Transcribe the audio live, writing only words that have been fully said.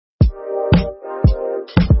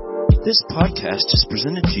This podcast is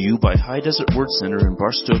presented to you by High Desert Word Center in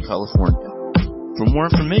Barstow, California. For more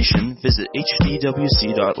information, visit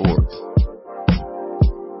hdwc.org.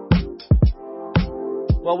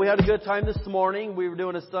 Well, we had a good time this morning. We were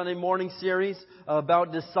doing a Sunday morning series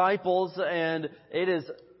about disciples, and it is,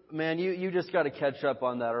 man, you just got to catch up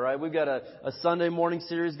on that, all right? We've got a Sunday morning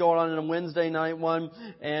series going on and a Wednesday night one,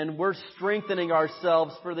 and we're strengthening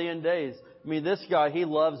ourselves for the end days. I mean, this guy, he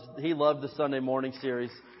loved the Sunday morning series.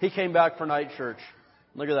 He came back for night church.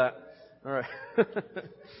 Look at that. All right.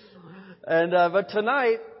 And but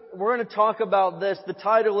tonight we're going to talk about this. The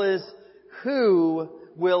title is, Who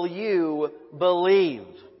Will You Believe?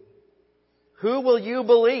 Who will you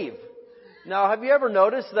believe? Now, have you ever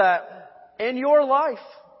noticed that in your life,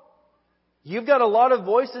 you've got a lot of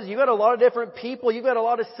voices, you've got a lot of different people, you've got a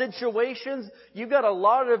lot of situations, you've got a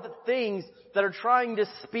lot of things that are trying to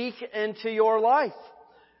speak into your life.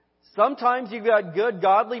 Sometimes you've got good,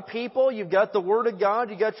 godly people, you've got the Word of God,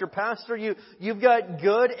 you've got your pastor, you've got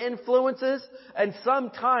good influences, and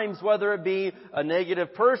sometimes, whether it be a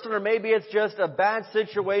negative person, or maybe it's just a bad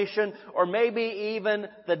situation, or maybe even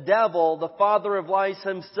the devil, the father of lies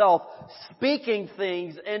himself, speaking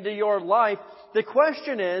things into your life, the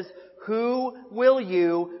question is, who will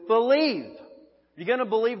you believe? Are you going to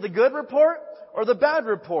believe the good report or the bad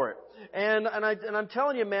report? And I'm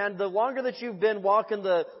telling you, man, the longer that you've been walking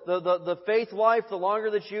the faith life, the longer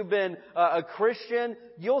that you've been a Christian,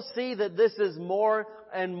 you'll see that this is more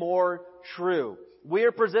and more true. We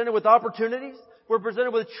are presented with opportunities. We're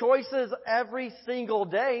presented with choices every single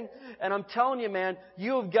day. And I'm telling you, man,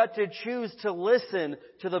 you've got to choose to listen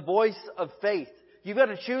to the voice of faith. You've got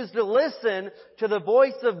to choose to listen to the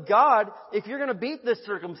voice of God if you're going to beat this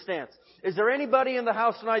circumstance. Is there anybody in the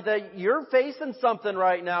house tonight that you're facing something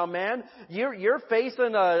right now, man? You're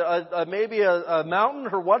facing maybe a mountain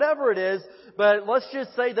or whatever it is, but let's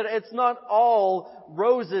just say that it's not all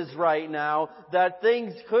roses right now, that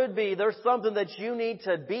things could be. There's something that you need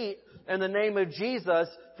to beat in the name of Jesus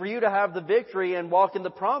for you to have the victory and walk in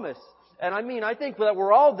the promise. And I think that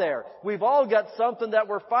we're all there. We've all got something that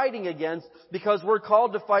we're fighting against because we're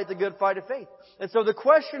called to fight the good fight of faith. And so the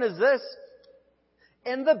question is this: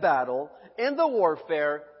 in the battle, in the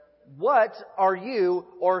warfare, what are you,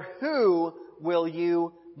 or who will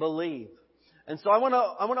you believe? And so I want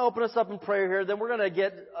to open us up in prayer here. Then we're going to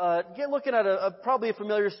get looking at probably a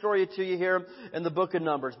familiar story to you here in the book of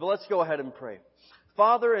Numbers. But let's go ahead and pray.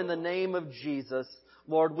 Father, in the name of Jesus,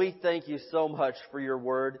 Lord, we thank you so much for your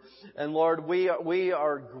word. And Lord, we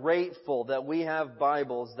are grateful that we have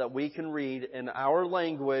Bibles that we can read in our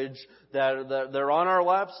language, that they're on our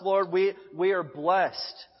laps, Lord. We are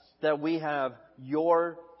blessed that we have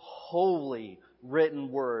your holy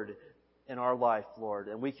written word in our life, Lord.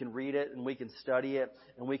 And we can read it, and we can study it,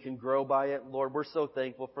 and we can grow by it. Lord, we're so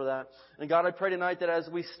thankful for that. And God, I pray tonight that as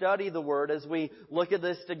we study the Word, as we look at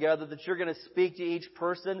this together, that you're going to speak to each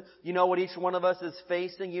person. You know what each one of us is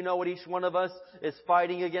facing. You know what each one of us is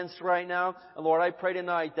fighting against right now. And Lord, I pray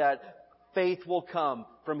tonight that faith will come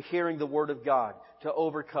from hearing the Word of God to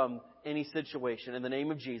overcome any situation. In the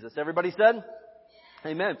name of Jesus. Everybody said?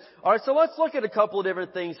 Amen. All right, so let's look at a couple of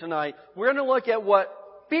different things tonight. We're going to look at what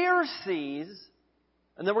fear sees,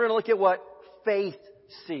 and then we're going to look at what faith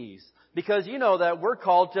sees. Because you know that we're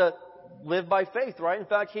called to live by faith, right? In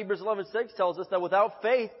fact, Hebrews 11:6 tells us that without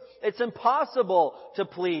faith, it's impossible to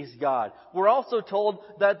please God. We're also told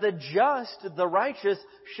that the just, the righteous,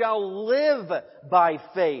 shall live by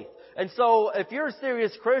faith. And so, if you're a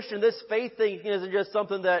serious Christian, this faith thing isn't just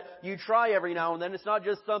something that you try every now and then. It's not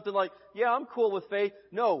just something like, yeah, I'm cool with faith.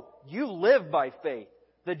 No, you live by faith.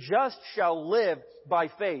 The just shall live by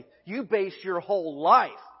faith. You base your whole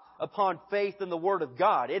life upon faith in the Word of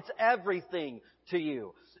God. It's everything to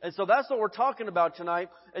you. And so that's what we're talking about tonight.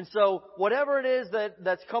 And so whatever it is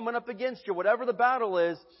that's coming up against you, whatever the battle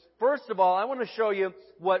is, first of all, I want to show you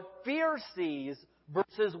what fear sees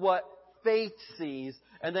versus what faith sees.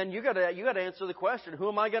 And then you got to answer the question, who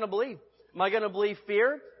am I going to believe? Am I going to believe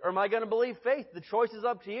fear, or am I going to believe faith? The choice is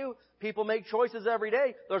up to you. People make choices every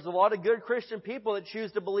day. There's a lot of good Christian people that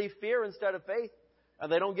choose to believe fear instead of faith, and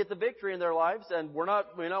they don't get the victory in their lives. And we're not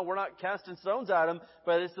casting stones at them.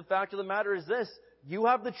 But it's the fact of the matter is this: you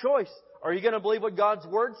have the choice. Are you going to believe what God's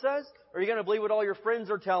Word says, or are you going to believe what all your friends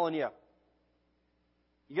are telling you?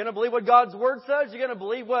 You're going to believe what God's Word says? You're going to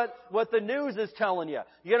believe what the news is telling you?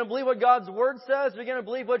 You're going to believe what God's Word says? Or you're going to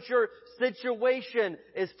believe what your situation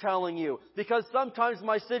is telling you? Because sometimes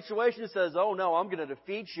my situation says, oh no, I'm going to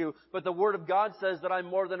defeat you. But the Word of God says that I'm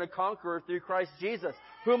more than a conqueror through Christ Jesus.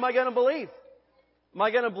 Who am I going to believe? Am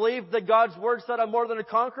I going to believe that God's Word said I'm more than a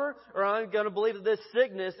conqueror? Or am I going to believe that this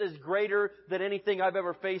sickness is greater than anything I've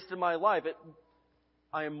ever faced in my life?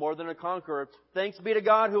 I am more than a conqueror. Thanks be to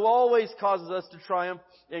God who always causes us to triumph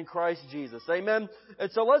in Christ Jesus. Amen?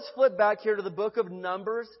 And so let's flip back here to the book of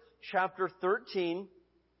Numbers, chapter 13.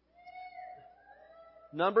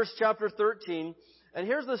 Numbers chapter 13. And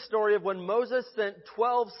here's the story of when Moses sent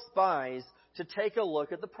 12 spies to take a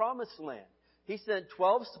look at the Promised Land. He sent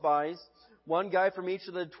 12 spies, one guy from each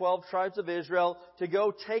of the 12 tribes of Israel, to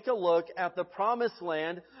go take a look at the Promised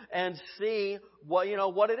Land and see what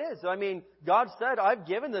it is. I mean, God said, I've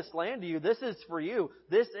given this land to you. This is for you.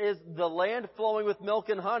 This is the land flowing with milk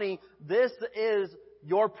and honey. This is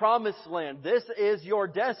your Promised Land. This is your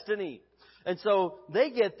destiny. And so they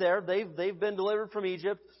get there. They've been delivered from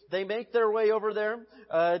Egypt. They make their way over there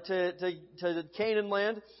to Canaan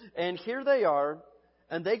land. And here they are.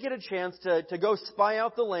 And they get a chance to go spy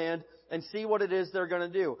out the land and see what it is they're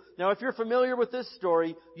going to do. Now, if you're familiar with this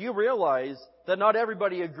story, you realize that not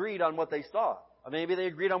everybody agreed on what they saw. Maybe they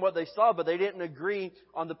agreed on what they saw, but they didn't agree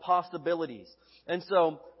on the possibilities. And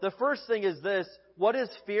so the first thing is this. What does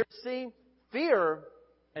fear see? Fear,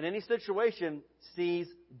 in any situation, sees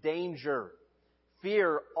danger.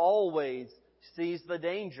 Fear always sees the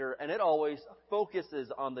danger, and it always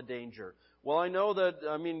focuses on the danger. Well, I know that,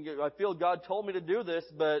 I feel God told me to do this,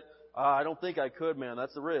 but I don't think I could, man.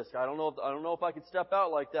 That's a risk. I don't know if I could step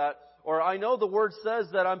out like that. Or I know the Word says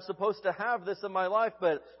that I'm supposed to have this in my life,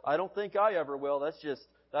 but I don't think I ever will. That's just,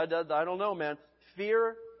 I don't know, man.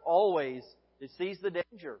 Fear always, it sees the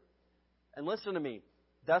danger. And listen to me.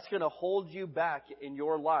 That's going to hold you back in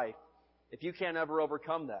your life if you can't ever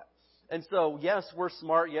overcome that. And so, yes, we're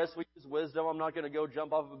smart. Yes, we use wisdom. I'm not going to go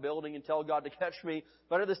jump off of a building and tell God to catch me.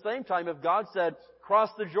 But at the same time, if God said, cross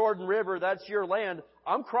the Jordan River, that's your land,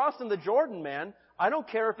 I'm crossing the Jordan, man. I don't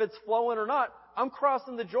care if it's flowing or not. I'm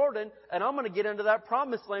crossing the Jordan, and I'm going to get into that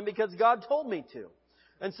Promised Land because God told me to.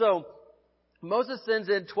 And so, Moses sends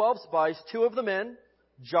in 12 spies, 2 of the men,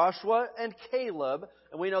 Joshua and Caleb,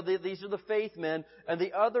 and we know these are the faith men, and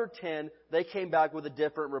the other 10, they came back with a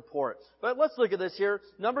different report. But let's look at this here.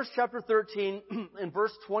 Numbers chapter 13 in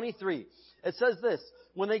verse 23. It says this,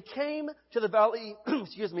 when they came to the valley,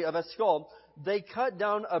 of Eshcol, they cut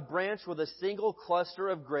down a branch with a single cluster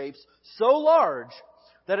of grapes so large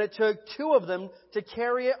that it took 2 of them to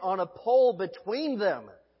carry it on a pole between them.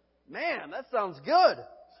 Man, that sounds good.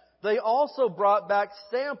 They also brought back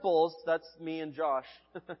samples. That's me and Josh.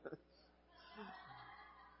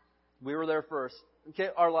 We were there first. Okay,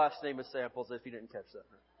 our last name is Samples, if you didn't catch that.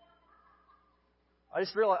 I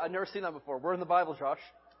just realized I've never seen that before. We're in the Bible, Josh.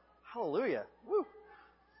 Hallelujah. Woo.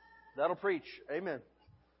 That'll preach. Amen.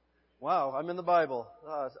 Wow, I'm in the Bible.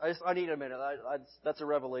 I need a minute. That's a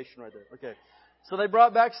revelation right there. Okay. So they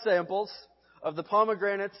brought back samples of the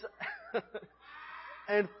pomegranates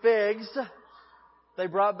and figs. They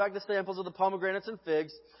brought back the samples of the pomegranates and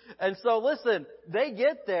figs. And so listen, they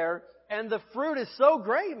get there and the fruit is so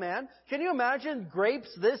great, man. Can you imagine grapes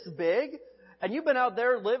this big? And you've been out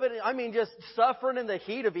there living, just suffering in the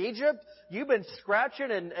heat of Egypt. You've been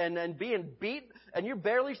scratching and being beat and you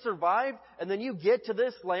barely survived. And then you get to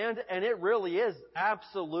this land and it really is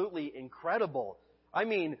absolutely incredible.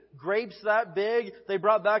 Grapes that big. They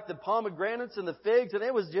brought back the pomegranates and the figs and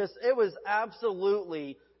it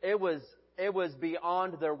was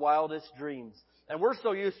beyond their wildest dreams. And we're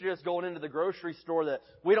so used to just going into the grocery store that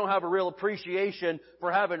we don't have a real appreciation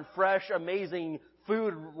for having fresh, amazing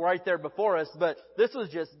food right there before us. But this was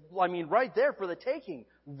just, right there for the taking.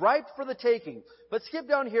 Ripe for the taking. But skip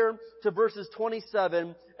down here to verses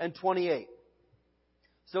 27 and 28.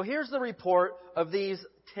 So here's the report of these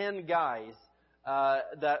 10 guys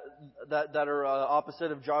that are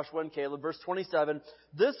opposite of Joshua and Caleb. Verse 27.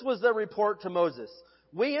 This was their report to Moses.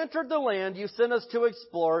 We entered the land you sent us to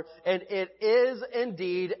explore, and it is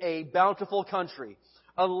indeed a bountiful country,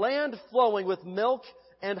 a land flowing with milk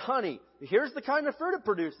and honey. Here's the kind of fruit it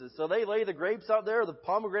produces. So they lay the grapes out there, the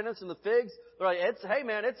pomegranates and the figs. They're like,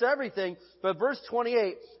 it's everything. But verse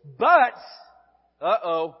 28, but,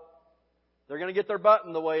 they're going to get their butt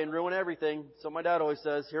in the way and ruin everything. So my dad always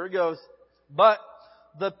says, here it goes. But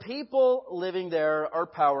the people living there are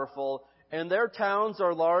powerful, and their towns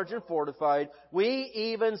are large and fortified. We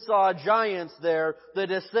even saw giants there, the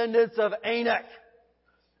descendants of Anak.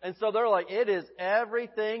 And so they're like, it is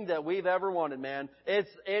everything that we've ever wanted, man. It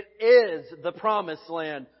is the Promised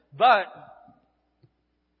Land. But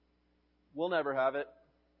we'll never have it.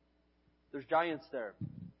 There's giants there.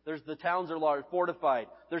 The towns are large, fortified.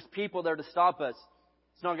 There's people there to stop us.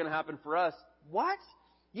 It's not going to happen for us. What?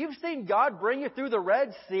 You've seen God bring you through the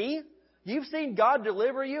Red Sea? You've seen God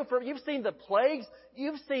deliver you from, you've seen the plagues,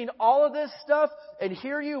 you've seen all of this stuff, and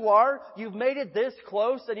here you are, you've made it this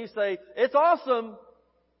close, and you say, it's awesome.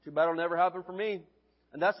 Too bad it'll never happen for me.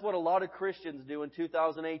 And that's what a lot of Christians do in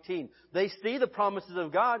 2018. They see the promises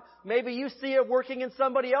of God. Maybe you see it working in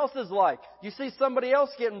somebody else's life. You see somebody else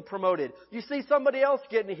getting promoted. You see somebody else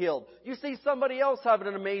getting healed. You see somebody else having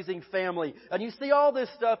an amazing family. And you see all this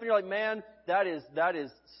stuff and you're like, man, that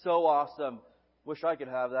is so awesome. Wish I could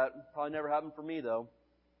have that. Probably never happened for me though.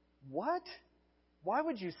 What? Why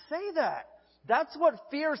would you say that? That's what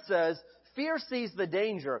fear says. Fear sees the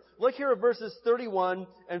danger. Look here at verses 31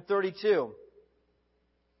 and 32.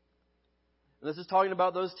 This is talking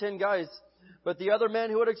about those 10 guys. But the other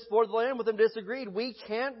men who had explored the land with him disagreed. We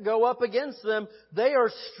can't go up against them. They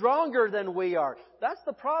are stronger than we are. That's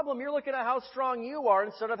the problem. You're looking at how strong you are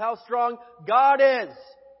instead of how strong God is.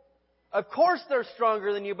 Of course they're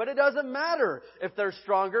stronger than you, but it doesn't matter if they're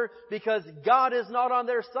stronger because God is not on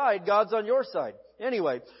their side. God's on your side.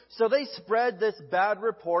 Anyway, so they spread this bad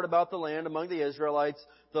report about the land among the Israelites.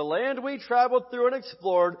 The land we traveled through and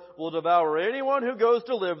explored will devour anyone who goes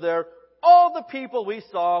to live there. All the people we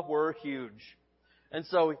saw were huge. And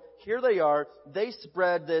so here they are. They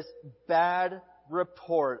spread this bad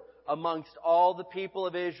report amongst all the people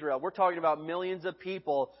of Israel. We're talking about millions of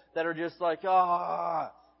people that are just like,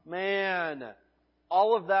 man,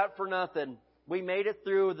 all of that for nothing. We made it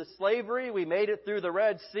through the slavery. We made it through the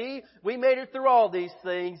Red Sea. We made it through all these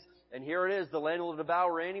things. And here it is. The land will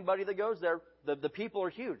devour anybody that goes there. The people are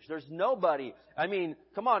huge. There's nobody. I mean,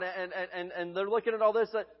 come on. And they're looking at all this.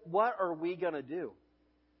 Like, what are we going to do?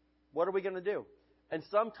 What are we going to do? And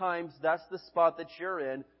sometimes that's the spot that you're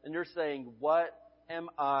in. And you're saying, what am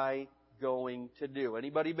I going to do?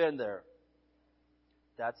 Anybody been there?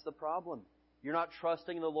 That's the problem. You're not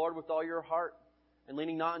trusting in the Lord with all your heart and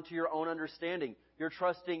leaning not into your own understanding. You're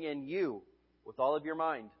trusting in you with all of your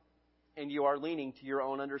mind. And you are leaning to your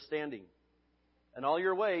own understanding. In all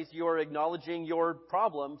your ways, you are acknowledging your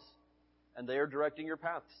problems, and they are directing your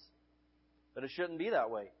paths. But it shouldn't be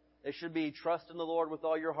that way. It should be trust in the Lord with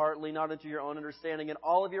all your heart, lean not into your own understanding. In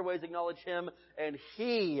all of your ways, acknowledge Him, and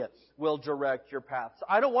He will direct your paths.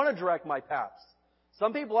 I don't want to direct my paths.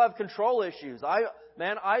 Some people have control issues. I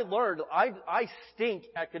learned, I stink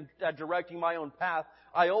at directing my own path.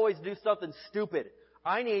 I always do something stupid.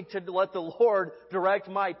 I need to let the Lord direct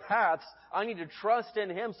my paths. I need to trust in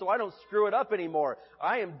Him so I don't screw it up anymore.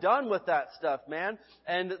 I am done with that stuff, man.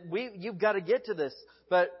 And you've got to get to this.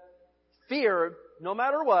 But fear, no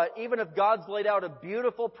matter what, even if God's laid out a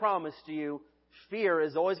beautiful promise to you, fear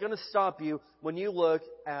is always going to stop you when you look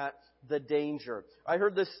at the danger. I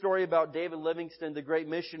heard this story about David Livingstone, the great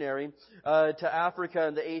missionary to Africa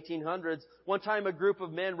in the 1800s. One time a group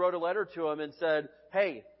of men wrote a letter to him and said,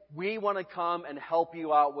 hey, we want to come and help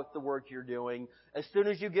you out with the work you're doing. As soon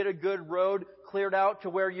as you get a good road cleared out to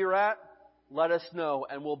where you're at, let us know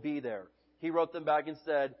and we'll be there. He wrote them back and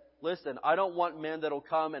said, listen, I don't want men that'll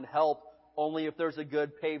come and help only if there's a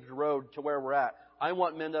good paved road to where we're at. I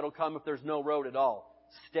want men that'll come if there's no road at all.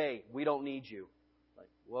 Stay. We don't need you. Like,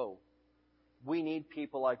 whoa. We need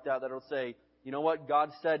people like that that'll say, you know what?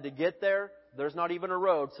 God said to get there, there's not even a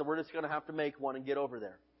road, so we're just going to have to make one and get over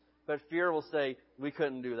there. But fear will say, we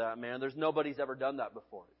couldn't do that, man. Nobody's ever done that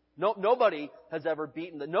before. Nobody has ever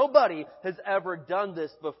beaten that. Nobody has ever done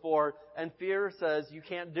this before. And fear says, you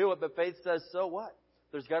can't do it. But faith says, so what?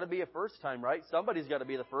 There's got to be a first time, right? Somebody's got to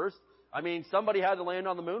be the first. I mean, somebody had to land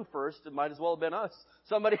on the moon first. It might as well have been us.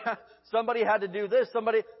 Somebody had to do this.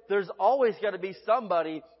 There's always got to be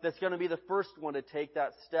somebody that's going to be the first one to take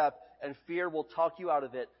that step. And fear will talk you out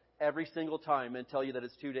of it every single time and tell you that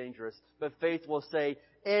it's too dangerous. But faith will say,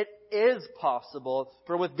 it is possible,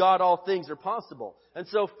 for with God all things are possible. And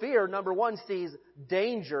so fear, number one, sees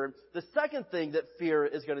danger. The second thing that fear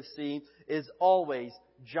is going to see is always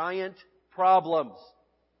giant problems.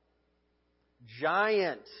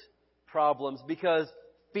 Giant problems, because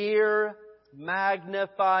fear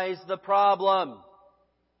magnifies the problem.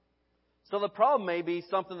 So the problem may be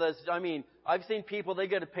something that's, I've seen people, they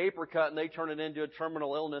get a paper cut and they turn it into a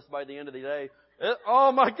terminal illness by the end of the day.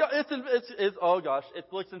 Oh my God, oh gosh, it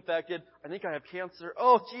looks infected. I think I have cancer.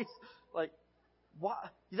 Oh jeez. Like, what?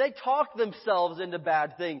 They talk themselves into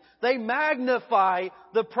bad things. They magnify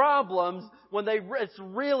the problems when it's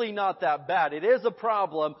really not that bad. It is a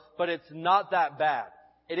problem, but it's not that bad.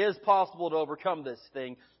 It is possible to overcome this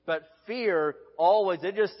thing. But fear always,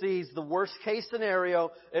 it just sees the worst case scenario.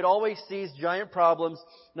 It always sees giant problems.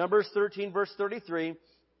 Numbers 13 verse 33.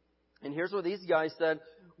 And here's what these guys said.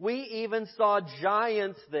 We even saw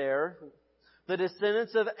giants there, the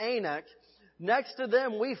descendants of Anak. Next to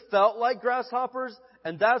them we felt like grasshoppers,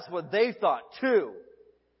 And that's what they thought too.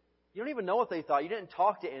 You don't even know what they thought. You didn't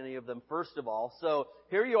talk to any of them, first of all. So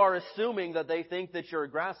here you are assuming that they think that you're a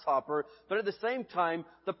grasshopper. But at the same time,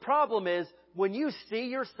 the problem is when you see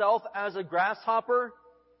yourself as a grasshopper,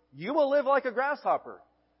 you will live like a grasshopper.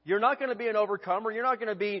 You're not going to be an overcomer. You're not going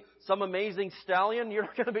to be some amazing stallion. You're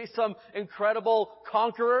not going to be some incredible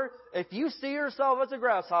conqueror. If you see yourself as a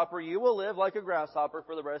grasshopper, you will live like a grasshopper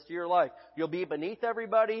for the rest of your life. You'll be beneath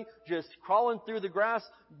everybody, just crawling through the grass,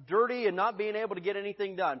 dirty and not being able to get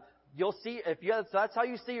anything done. You'll see, if that's how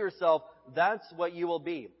you see yourself, that's what you will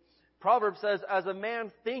be. Proverbs says, as a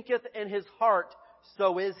man thinketh in his heart,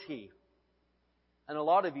 so is he. And a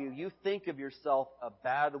lot of you think of yourself a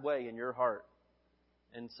bad way in your heart.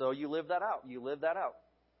 And so you live that out. You live that out.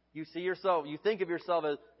 You see yourself, you think of yourself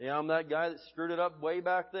as, yeah, I'm that guy that screwed it up way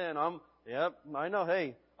back then. I know,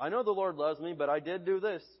 hey, I know the Lord loves me, but I did do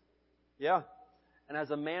this. Yeah. And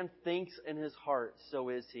as a man thinks in his heart, so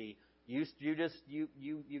is he. You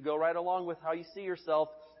go right along with how you see yourself,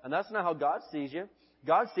 and that's not how God sees you.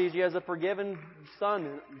 God sees you as a forgiven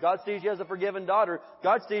son. God sees you as a forgiven daughter.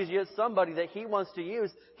 God sees you as somebody that He wants to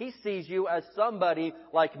use. He sees you as somebody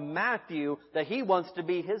like Matthew that He wants to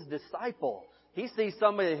be His disciple. He sees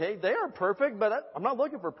somebody, hey, they aren't perfect, but I'm not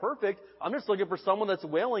looking for perfect. I'm just looking for someone that's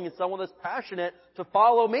willing and someone that's passionate to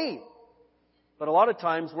follow me. But a lot of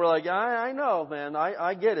times we're like, I know, man,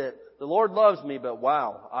 I get it. The Lord loves me, but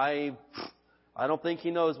wow, I don't think He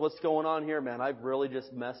knows what's going on here, man. I've really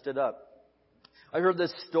just messed it up. I heard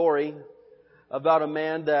this story about a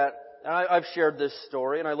man that, and I've shared this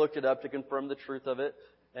story, and I looked it up to confirm the truth of it,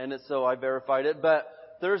 and so I verified it. But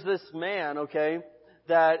there's this man, okay,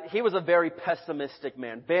 that he was a very pessimistic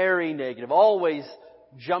man, very negative, always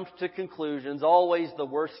jumped to conclusions, always the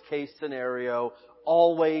worst case scenario,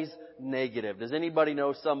 always negative. Does anybody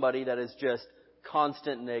know somebody that is just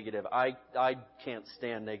constant negative? I can't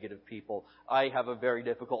stand negative people. I have a very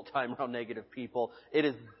difficult time around negative people. It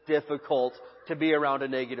is difficult to be around a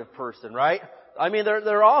negative person, right? I mean,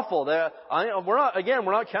 they're awful.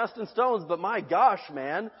 We're not casting stones, but my gosh,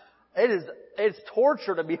 man, it's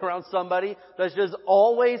torture to be around somebody that's just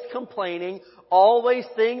always complaining, always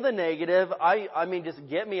seeing the negative. I mean, just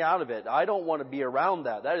get me out of it. I don't want to be around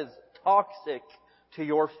that. That is toxic to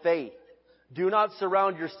your faith. Do not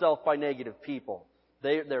surround yourself by negative people.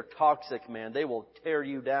 They're toxic, man. They will tear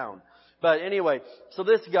you down. But anyway, so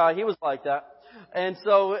this guy, he was like that. And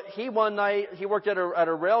so one night, he worked at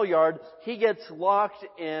a rail yard. He gets locked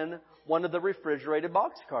in one of the refrigerated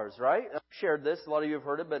boxcars, right? I've shared this. A lot of you have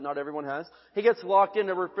heard it, but not everyone has. He gets locked in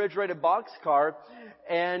a refrigerated boxcar,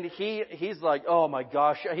 and he's like, oh my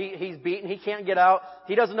gosh, he's beaten. He can't get out.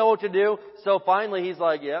 He doesn't know what to do. So finally he's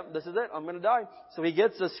like, yeah, this is it. I'm going to die. So he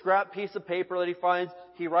gets a scrap piece of paper that he finds.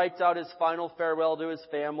 He writes out his final farewell to his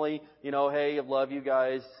family. You know, hey, I love you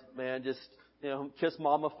guys, man. Just, kiss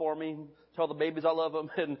mama for me. Tell the babies I love them.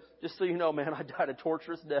 And just so you know, man, I died a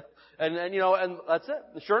torturous death. And that's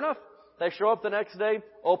it. Sure enough, they show up the next day,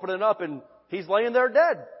 open it up, and he's laying there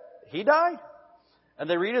dead. He died. And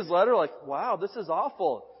they read his letter like, wow, this is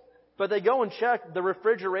awful. But they go and check. The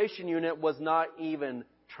refrigeration unit was not even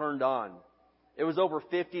turned on. It was over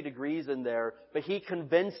 50 degrees in there. But he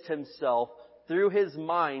convinced himself through his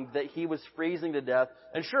mind that he was freezing to death.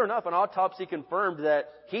 And sure enough, an autopsy confirmed that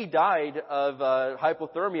he died of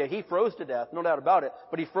hypothermia. He froze to death, no doubt about it.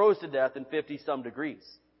 But he froze to death in 50-some degrees.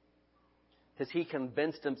 Because he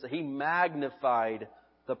convinced himself, he magnified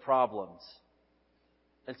the problems.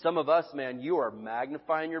 And some of us, man, you are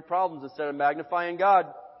magnifying your problems instead of magnifying God.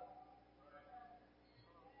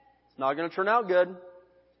 It's not going to turn out good.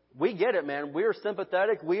 We get it, man. We are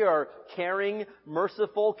sympathetic. We are caring,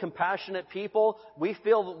 merciful, compassionate people.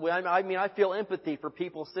 I feel empathy for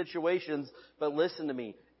people's situations. But listen to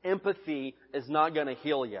me. Empathy is not going to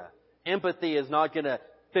heal you. Empathy is not going to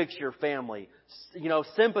fix your family.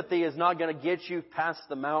 Sympathy is not going to get you past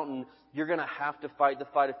the mountain. You're going to have to fight the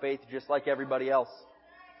fight of faith just like everybody else.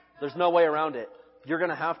 There's no way around it. You're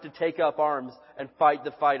going to have to take up arms and fight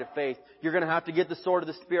the fight of faith. You're going to have to get the sword of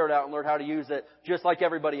the Spirit out and learn how to use it just like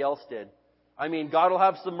everybody else did. I mean, God will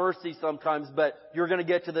have some mercy sometimes, but you're going to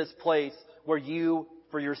get to this place where you,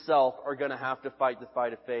 for yourself, are going to have to fight the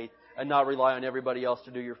fight of faith and not rely on everybody else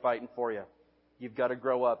to do your fighting for you. You've got to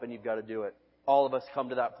grow up and you've got to do it. All of us come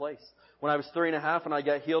to that place. When I was 3.5 and I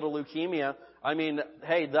got healed of leukemia,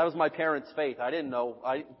 hey, that was my parents' faith. I didn't know.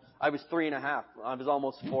 I was 3.5. I was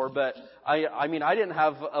almost 4, but I didn't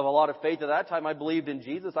have a lot of faith at that time. I believed in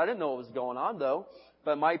Jesus. I didn't know what was going on though.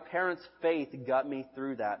 But my parents' faith got me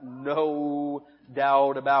through that. No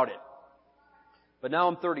doubt about it. But now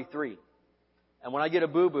I'm 33. And when I get a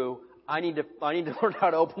boo-boo, I need to learn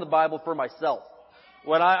how to open the Bible for myself.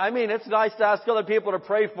 It's nice to ask other people to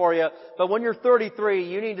pray for you, but when you're 33,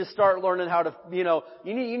 you need to start learning how to, you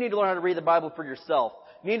need to learn how to read the Bible for yourself.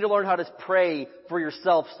 You need to learn how to pray for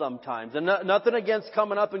yourself sometimes. And nothing against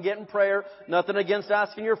coming up and getting prayer, nothing against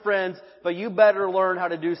asking your friends, but you better learn how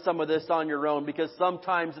to do some of this on your own, because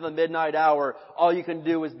sometimes in the midnight hour, all you can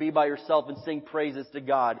do is be by yourself and sing praises to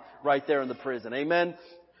God right there in the prison. Amen?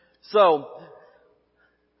 So,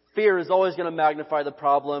 fear is always going to magnify the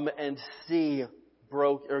problem and see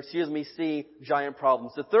giant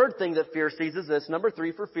problems. The third thing that fear sees is this. Number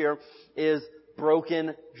 3 for fear is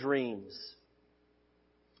broken dreams.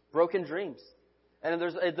 Broken dreams. And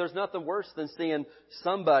there's nothing worse than seeing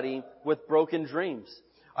somebody with broken dreams.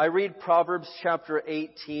 I read Proverbs chapter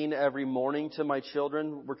 18 every morning to my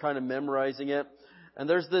children. We're kind of memorizing it. And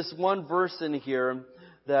there's this one verse in here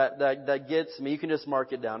that gets me. You can just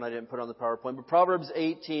mark it down. I didn't put it on the PowerPoint. But Proverbs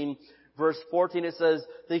 18, verse 14, it says,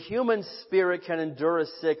 "The human spirit can endure a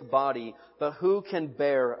sick body, but who can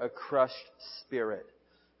bear a crushed spirit?"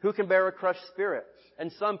 Who can bear a crushed spirit?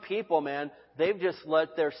 And some people, man, they've just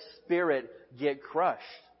let their spirit get crushed.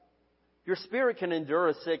 Your spirit can endure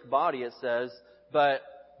a sick body, it says, but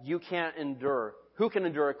you can't endure. Who can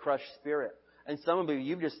endure a crushed spirit? And some of you,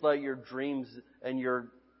 you've just let your dreams and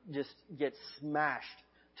just get smashed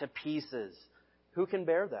to pieces. Who can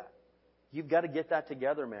bear that? You've got to get that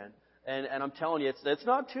together, man. And I'm telling you, it's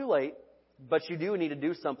not too late, but you do need to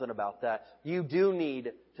do something about that. You do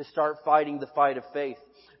need to start fighting the fight of faith.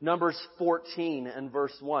 Numbers 14 and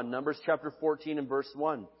verse 1. Numbers chapter 14 and verse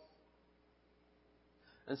 1.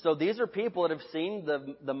 And so these are people that have seen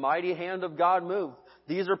the mighty hand of God move.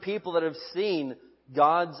 These are people that have seen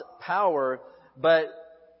God's power, but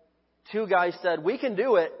 2 guys said, "We can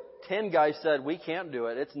do it." 10 guys said, "We can't do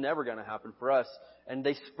it. It's never going to happen for us." And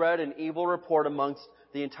they spread an evil report amongst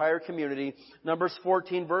the entire community. Numbers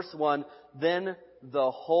 14 verse 1, "Then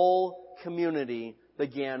the whole community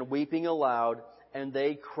began weeping aloud, and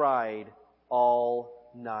they cried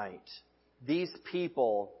all night." These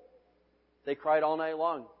people, they cried all night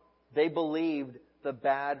long. They believed the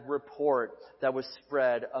bad report that was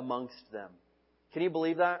spread amongst them. Can you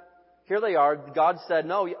believe that? Here they are. God said,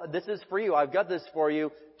 "No, this is for you. I've got this for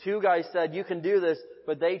you." 2 guys said, "You can do this,"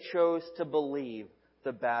 but they chose to believe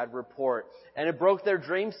the bad report. And it broke their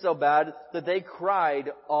dreams so bad that they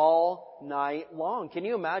cried all night long. Can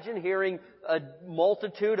you imagine hearing a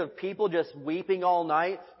multitude of people just weeping all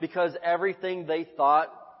night because everything they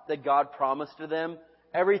thought that God promised to them,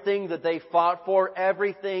 everything that they fought for,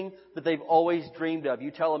 everything that they've always dreamed of. You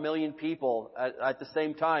tell 1 million people at the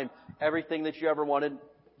same time, everything that you ever wanted,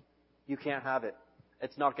 you can't have it.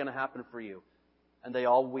 It's not going to happen for you. And they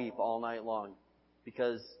all weep all night long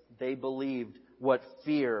because they believed what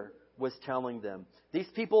fear was telling them. These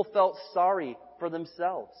people felt sorry for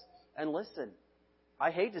themselves. And listen, I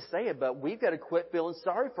hate to say it, but we've got to quit feeling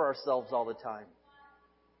sorry for ourselves all the time.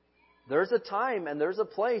 There's a time and there's a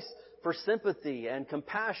place for sympathy and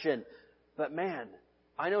compassion. But man,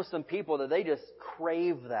 I know some people that they just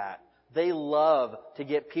crave that. They love to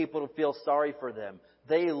get people to feel sorry for them.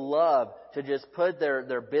 They love to just put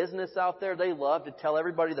their business out there. They love to tell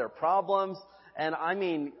everybody their problems. And I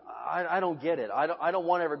don't get it. I don't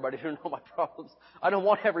want everybody to know my problems. I don't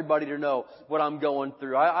want everybody to know what I'm going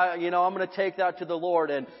through. I'm going to take that to the Lord.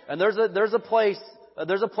 And there's a place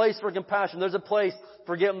for compassion. There's a place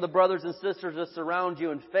for getting the brothers and sisters to surround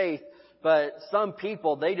you in faith. But some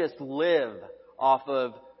people, they just live off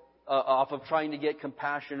of trying to get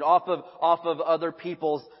compassion, off of other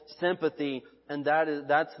people's sympathy. And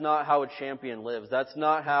that's not how a champion lives. That's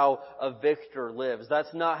not how a victor lives.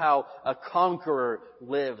 That's not how a conqueror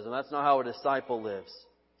lives. And that's not how a disciple lives.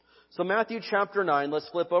 So Matthew chapter 9, let's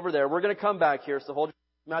flip over there. We're going to come back here. So hold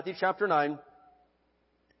Matthew chapter 9.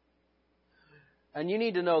 And you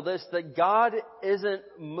need to know this, that God isn't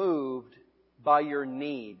moved by your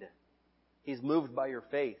need. He's moved by your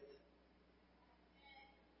faith.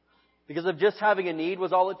 Because if just having a need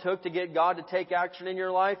was all it took to get God to take action in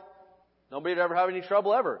your life, nobody would ever have any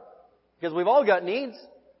trouble ever. Because we've all got needs.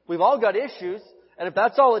 We've all got issues. And if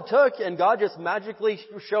that's all it took and God just magically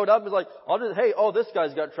showed up and was like, this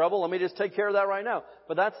guy's got trouble. Let me just take care of that right now.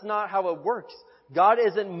 But that's not how it works. God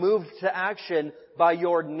isn't moved to action by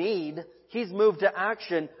your need. He's moved to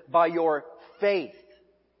action by your faith.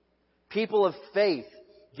 People of faith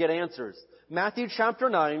get answers. Matthew chapter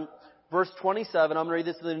 9, verse 27. I'm going to read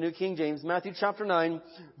this in the New King James. Matthew chapter 9,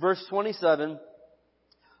 verse 27.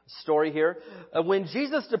 Story here. When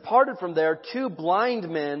Jesus departed from there, 2 blind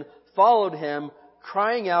men followed him,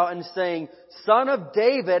 crying out and saying, "Son of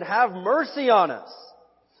David, have mercy on us."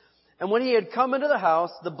 And when he had come into the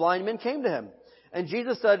house, the blind men came to him. And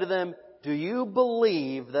Jesus said to them, do you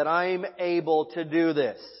believe that I'm able to do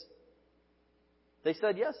this? They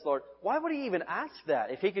said, yes, Lord. Why would he even ask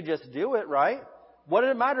that if he could just do it, right? What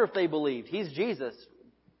did it matter if they believed? He's Jesus.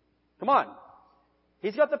 Come on.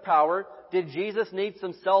 He's got the power. Did Jesus need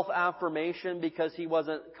some self-affirmation because he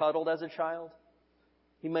wasn't cuddled as a child?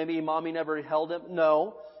 Maybe mommy never held him?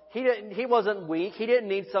 No. He wasn't weak. He didn't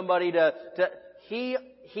need somebody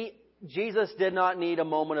Jesus did not need a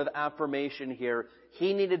moment of affirmation here.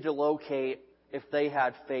 He needed to locate if they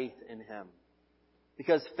had faith in Him.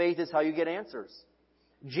 Because faith is how you get answers.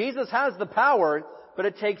 Jesus has the power, but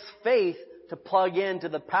it takes faith to plug into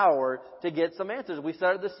the power to get some answers. We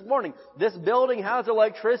said it this morning. This building has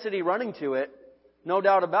electricity running to it. No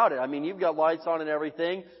doubt about it. I mean, you've got lights on and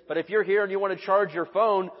everything. But if you're here and you want to charge your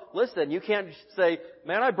phone, listen, you can't say,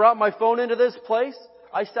 man, I brought my phone into this place.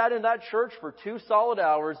 I sat in that church for 2 solid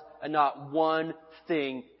hours and not one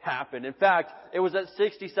thing happened. In fact, it was at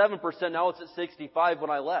 67%. Now it's at 65%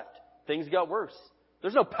 when I left. Things got worse.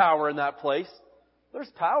 There's no power in that place. There's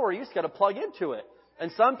power. You just got to plug into it.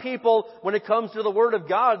 And some people, when it comes to the Word of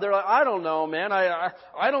God, they're like, I don't know, man. I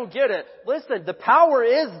don't get it. Listen, the power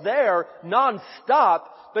is there nonstop,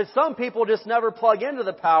 but some people just never plug into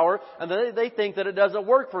the power, and they think that it doesn't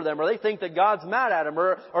work for them, or they think that God's mad at them,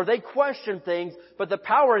 or they question things, but the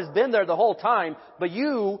power has been there the whole time. But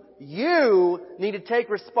you need to take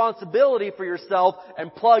responsibility for yourself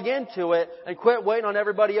and plug into it and quit waiting on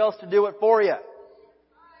everybody else to do it for you.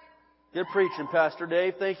 Good preaching, Pastor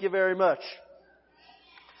Dave. Thank you very much.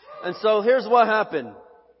 And so here's what happened.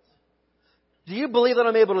 Do you believe that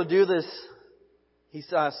I'm able to do this? He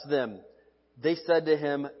asked them. They said to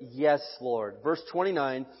him, yes, Lord. Verse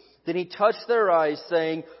 29, then he touched their eyes,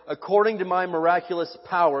 saying, according to my miraculous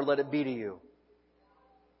power, let it be to you.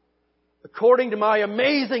 According to my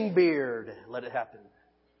amazing beard, let it happen.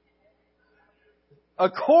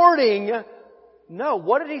 What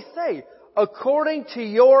did he say? According to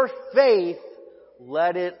your faith,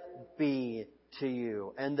 let it be to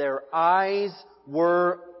you. And their eyes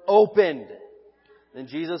were opened. Then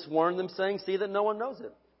Jesus warned them, saying, see that no one knows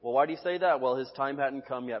it. Well, why do you say that? Well, his time hadn't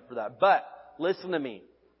come yet for that. But listen to me.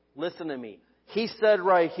 Listen to me. He said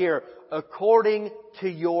right here, according to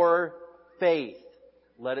your faith,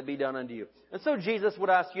 let it be done unto you. And so Jesus would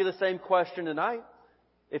ask you the same question tonight.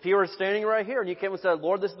 If you were standing right here and you came and said,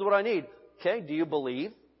 Lord, this is what I need. Okay, do you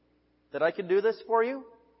believe that I can do this for you?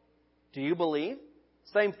 Do you believe?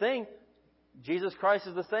 Same thing. Jesus Christ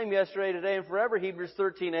is the same yesterday, today, and forever. Hebrews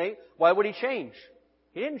 13:8. Why would He change?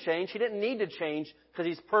 He didn't change. He didn't need to change because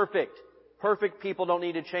He's perfect. Perfect people don't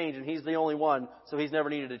need to change, and He's the only one, so He's never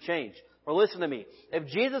needed to change. Or listen to me. If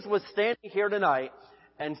Jesus was standing here tonight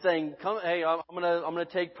and saying, "Come, hey, I'm gonna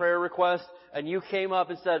take prayer requests," and you came up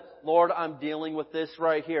and said, "Lord, I'm dealing with this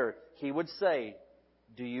right here," He would say,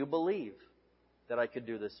 "Do you believe that I could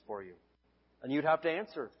do this for you?" And you'd have to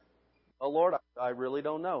answer, "Oh Lord, I really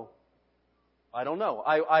don't know. I don't know.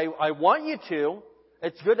 I want you to.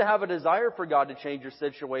 It's good to have a desire for God to change your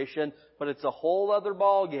situation, but it's a whole other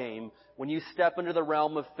ball game when you step into the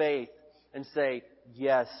realm of faith and say,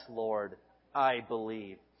 yes, Lord, I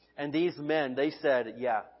believe. And these men, they said,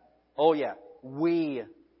 yeah. Oh yeah, we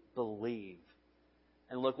believe.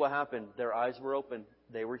 And look what happened. Their eyes were open.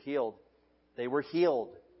 They were healed. They were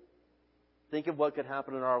healed. Think of what could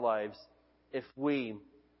happen in our lives if we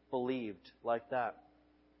believed like that.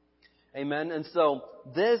 Amen. And so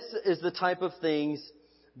this is the type of things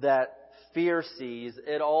that fear sees.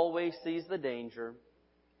 It always sees the danger.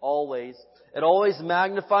 Always. It always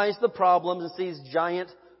magnifies the problems and sees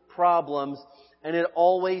giant problems. And it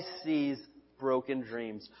always sees broken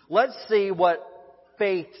dreams. Let's see what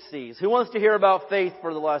faith sees. Who wants to hear about faith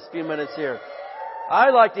for the last few minutes here? I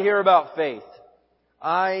like to hear about faith.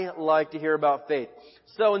 I like to hear about faith.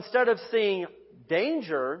 So instead of seeing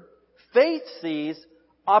danger, faith sees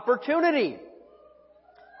opportunity.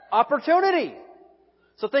 Opportunity.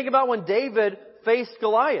 So think about when David faced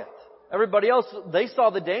Goliath. Everybody else, they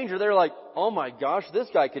saw the danger. They were like, oh my gosh, this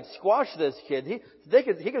guy could squash this kid.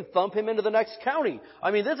 He could thump him into the next county.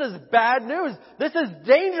 I mean, this is bad news. This is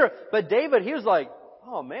danger. But David, he was like,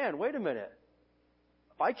 oh man, wait a minute.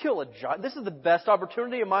 If I kill a giant, this is the best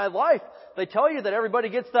opportunity of my life. They tell you that everybody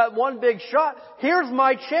gets that one big shot. Here's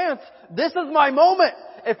my chance. This is my moment.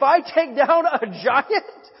 If I take down a giant,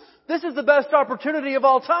 this is the best opportunity of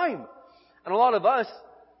all time. And a lot of us,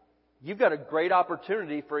 you've got a great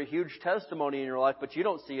opportunity for a huge testimony in your life, but you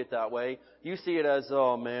don't see it that way. You see it as,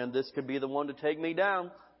 oh man, this could be the one to take me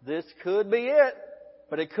down. This could be it.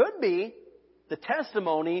 But it could be the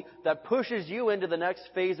testimony that pushes you into the next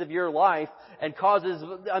phase of your life and causes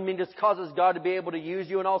God to be able to use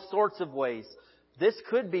you in all sorts of ways. This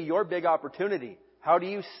could be your big opportunity. How do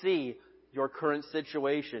you see your current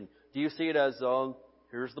situation? Do you see it as, oh,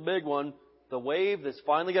 here's the big one, the wave that's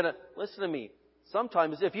finally going to... Listen to me.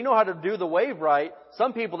 Sometimes, if you know how to do the wave right,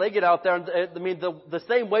 some people, they get out there and, the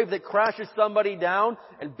same wave that crashes somebody down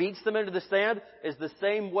and beats them into the sand is the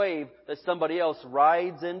same wave that somebody else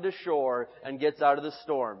rides into shore and gets out of the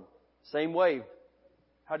storm. Same wave.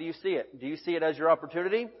 How do you see it? Do you see it as your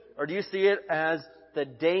opportunity? Or do you see it as the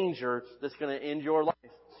danger that's going to end your life?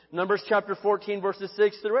 Numbers chapter 14, verses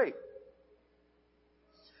 6 through 8.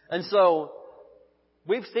 And so,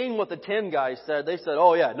 we've seen what the 10 guys said. They said,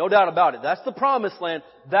 oh yeah, no doubt about it. That's the promised land.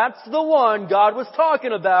 That's the one God was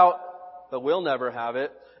talking about. But we'll never have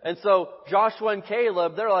it. And so Joshua and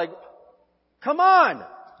Caleb, they're like, come on.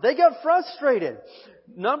 They got frustrated.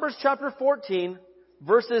 Numbers chapter 14,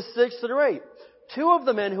 verses 6 through 8. Two of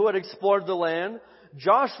the men who had explored the land,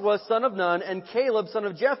 Joshua son of Nun and Caleb son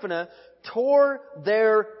of Jephunneh, tore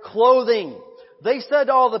their clothing. They said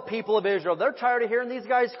to all the people of Israel, they're tired of hearing these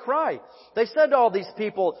guys cry. They said to all these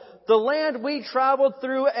people, the land we traveled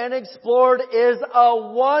through and explored is a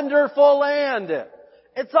wonderful land.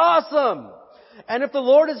 It's awesome. And if the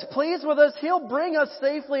Lord is pleased with us, He'll bring us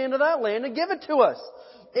safely into that land and give it to us.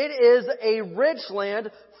 It is a rich land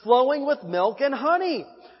flowing with milk and honey.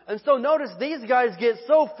 And so notice these guys get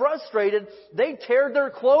so frustrated, they tear their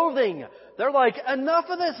clothing. They're like, enough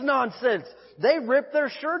of this nonsense. They rip their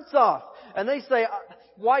shirts off. And they say,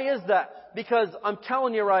 why is that? Because I'm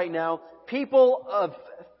telling you right now, people of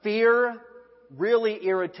fear really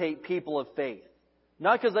irritate people of faith.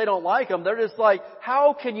 Not because they don't like them. They're just like,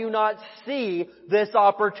 how can you not see this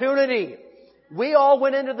opportunity? We all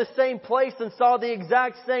went into the same place and saw the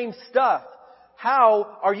exact same stuff.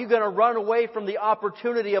 How are you going to run away from the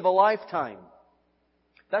opportunity of a lifetime?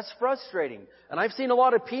 That's frustrating. And I've seen a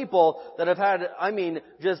lot of people that have had,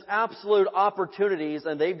 just absolute opportunities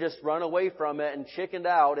and they've just run away from it and chickened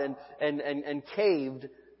out and caved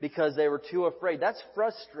because they were too afraid. That's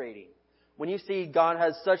frustrating. When you see God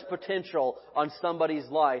has such potential on somebody's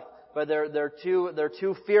life, but they're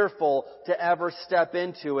too fearful to ever step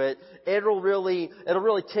into it, it'll really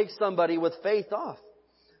tick somebody with faith off.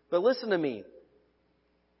 But listen to me.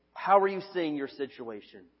 How are you seeing your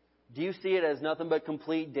situation? Do you see it as nothing but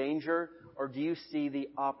complete danger, or do you see the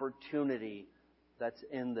opportunity that's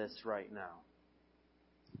in this right now?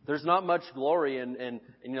 There's not much glory in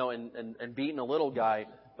beating a little guy,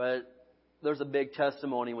 but there's a big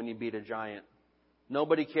testimony when you beat a giant.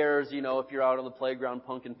 Nobody cares, if you're out on the playground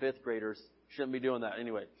punking fifth graders. Shouldn't be doing that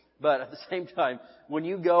anyway. But at the same time, when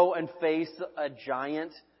you go and face a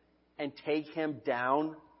giant and take him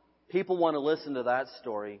down, people want to listen to that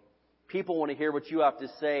story. People want to hear what you have to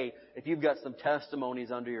say if you've got some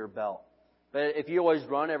testimonies under your belt. But if you always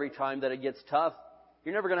run every time that it gets tough,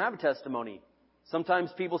 you're never going to have a testimony. Sometimes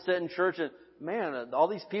people sit in church and, man, all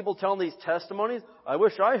these people telling these testimonies, I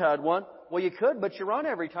wish I had one. Well, you could, but you run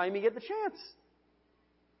every time you get the chance.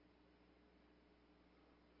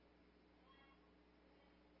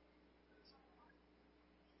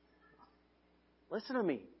 Listen to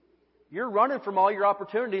me. You're running from all your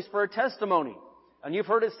opportunities for a testimony. And you've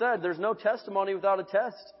heard it said, there's no testimony without a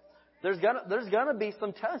test. There's gonna be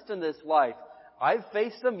some tests in this life. I've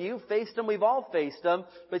faced them, you've faced them, we've all faced them.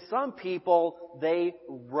 But some people, they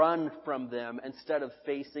run from them instead of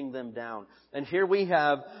facing them down. And here we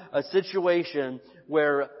have a situation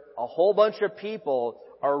where a whole bunch of people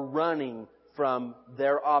are running from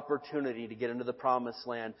their opportunity to get into the promised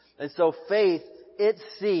land. And so faith, it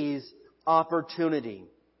sees opportunity.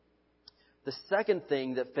 The second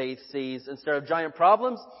thing that faith sees, instead of giant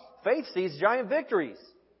problems, faith sees giant victories.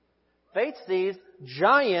 Faith sees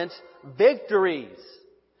giant victories.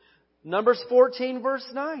 Numbers 14, verse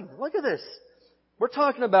 9. Look at this. We're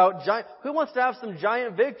talking about giant. Who wants to have some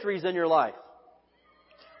giant victories in your life?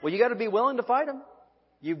 Well, you got to be willing to fight them.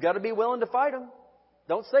 You've got to be willing to fight them.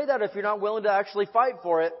 Don't say that if you're not willing to actually fight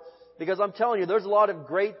for it. Because I'm telling you, there's a lot of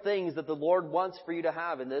great things that the Lord wants for you to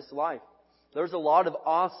have in this life. There's a lot of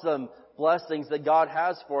awesome blessings that God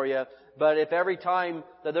has for you. But if every time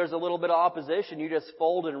that there's a little bit of opposition, you just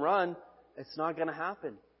fold and run, it's not going to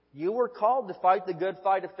happen. You were called to fight the good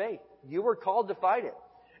fight of faith. You were called to fight it.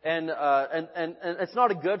 And it's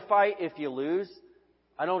not a good fight if you lose.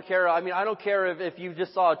 I don't care. I don't care if you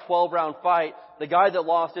just saw a 12-round fight. The guy that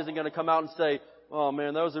lost isn't going to come out and say, oh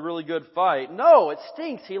man, that was a really good fight. No, it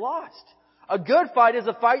stinks. He lost. A good fight is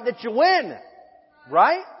a fight that you win.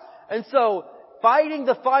 Right? And so, fighting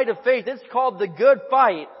the fight of faith, it's called the good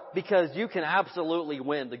fight because you can absolutely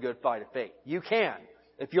win the good fight of faith. You can,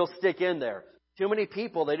 if you'll stick in there. Too many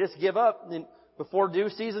people, they just give up before due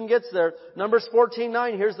season gets there. Numbers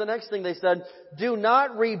 14:9, here's the next thing they said. Do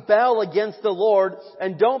not rebel against the Lord,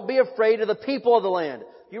 and don't be afraid of the people of the land.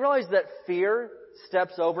 You realize that fear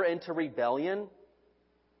steps over into rebellion?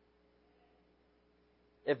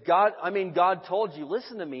 If God told you,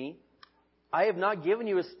 listen to me, I have not given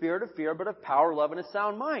you a spirit of fear, but of power, love, and a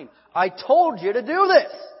sound mind. I told you to do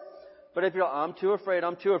this. But if you're like, I'm too afraid,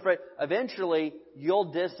 eventually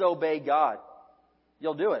you'll disobey God.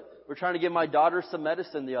 You'll do it. We're trying to give my daughter some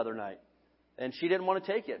medicine the other night. And she didn't want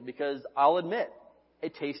to take it because I'll admit,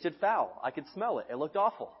 it tasted foul. I could smell it. It looked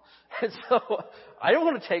awful. And so I don't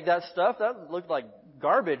want to take that stuff. That looked like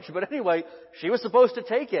garbage. But anyway, she was supposed to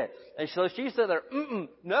take it. And so she said there,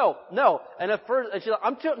 no. And at first, and she's like,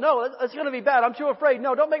 it's going to be bad. I'm too afraid.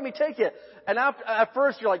 No, don't make me take it. And at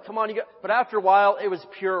first you're like, come on, but after a while it was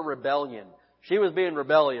pure rebellion. She was being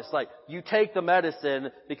rebellious. Like, you take the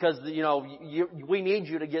medicine because, we need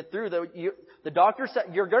you to get through. The doctor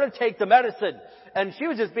said, you're going to take the medicine. And she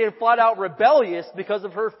was just being flat out rebellious because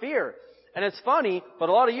of her fear. And it's funny, but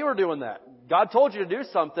a lot of you are doing that. God told you to do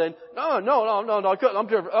something. No, I couldn't. I'm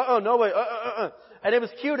too, no way, And it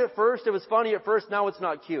was cute at first. It was funny at first. Now it's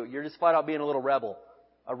not cute. You're just flat out being a little rebel.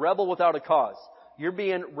 A rebel without a cause. You're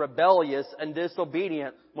being rebellious and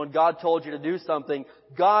disobedient when God told you to do something.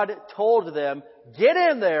 God told them, get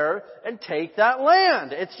in there and take that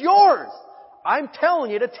land. It's yours. I'm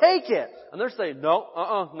telling you to take it. And they're saying,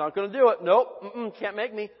 no, not going to do it. Nope, can't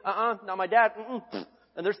make me. Not my dad.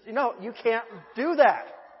 And you can't do that.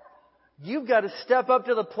 You've got to step up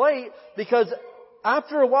to the plate because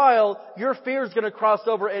after a while, your fear is going to cross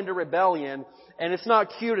over into rebellion and it's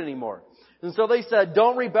not cute anymore. And so they said,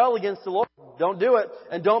 don't rebel against the Lord. Don't do it.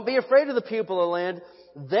 And don't be afraid of the people of the land.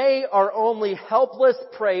 They are only helpless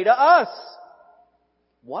prey to us.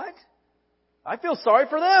 What? I feel sorry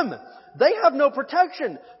for them. They have no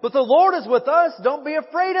protection. But the Lord is with us. Don't be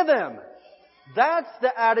afraid of them. That's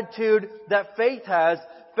the attitude that faith has.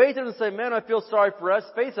 Faith doesn't say, man, I feel sorry for us.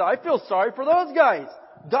 Faith says, I feel sorry for those guys.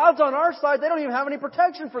 God's on our side. They don't even have any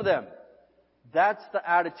protection for them. That's the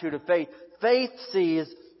attitude of faith. Faith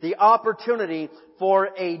sees the opportunity for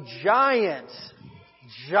a giant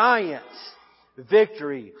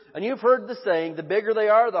victory. And you've heard the saying, the bigger they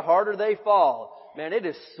are, the harder they fall. Man, it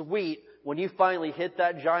is sweet when you finally hit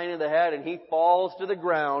that giant in the head and he falls to the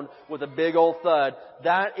ground with a big old thud.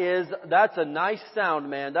 That's a nice sound,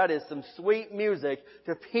 man. That is some sweet music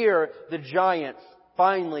to hear the giant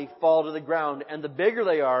finally fall to the ground. And the bigger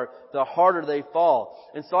they are, the harder they fall.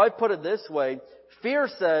 And so I put it this way. Fear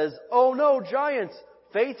says, oh no, giants.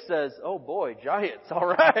 Faith says, oh boy, giants. All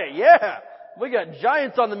right, yeah. We got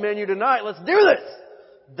giants on the menu tonight. Let's do this.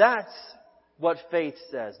 That's what faith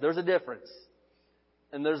says. There's a difference.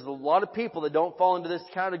 And there's a lot of people that don't fall into this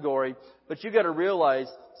category. But you got to realize,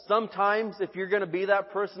 sometimes if you're going to be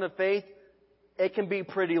that person of faith, it can be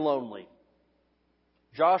pretty lonely.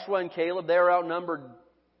 Joshua and Caleb, they were outnumbered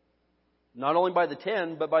not only by the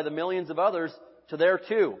 10, but by the millions of others to their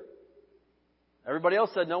 2. Everybody else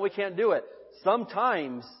said, no, we can't do it.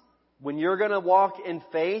 Sometimes when you're going to walk in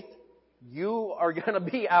faith, you are going to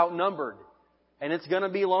be outnumbered. And it's going to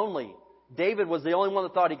be lonely. David was the only one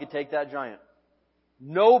that thought he could take that giant.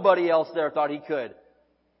 Nobody else there thought he could.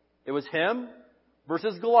 It was him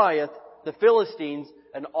versus Goliath, the Philistines,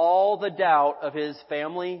 and all the doubt of his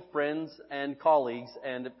family, friends, and colleagues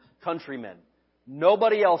and countrymen.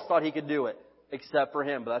 Nobody else thought he could do it except for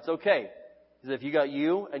him. But that's okay. Because if you got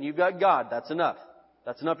you and you've got God, that's enough.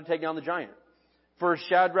 That's enough to take down the giant. For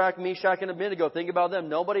Shadrach, Meshach, and Abednego, think about them.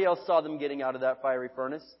 Nobody else saw them getting out of that fiery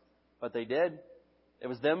furnace. But they did. It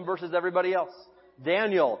was them versus everybody else.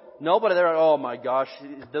 Daniel, nobody there, oh my gosh,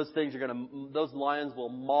 those lions will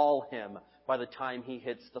maul him by the time he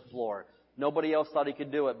hits the floor. Nobody else thought he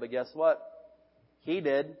could do it, but guess what? He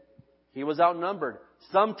did. He was outnumbered.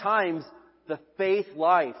 Sometimes the faith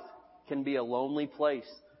life can be a lonely place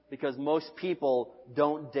because most people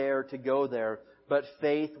don't dare to go there. But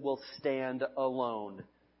faith will stand alone,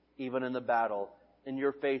 even in the battle. And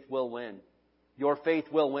your faith will win. Your faith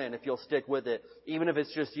will win if you'll stick with it. Even if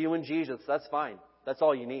it's just you and Jesus, that's fine. That's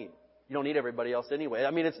all you need. You don't need everybody else anyway.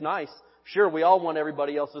 I mean, it's nice. Sure, we all want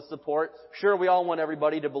everybody else's support. Sure, we all want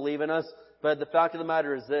everybody to believe in us. But the fact of the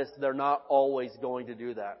matter is this, they're not always going to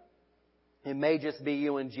do that. It may just be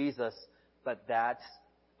you and Jesus, but that's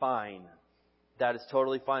fine. That is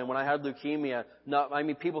totally fine. When I had leukemia,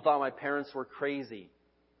 people thought my parents were crazy.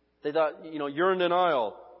 They thought, you're in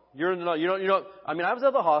denial. You're in denial. I was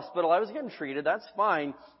at the hospital. I was getting treated. That's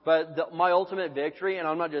fine. But my ultimate victory, and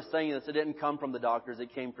I'm not just saying this, it didn't come from the doctors.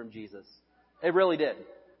 It came from Jesus. It really did.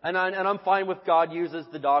 And I'm fine with God uses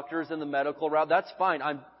the doctors and the medical route. That's fine.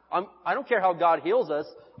 I don't care how God heals us.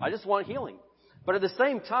 I just want healing. But at the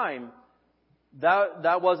same time,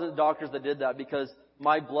 that wasn't doctors that did that, because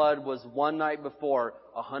my blood was one night before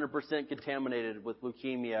 100% contaminated with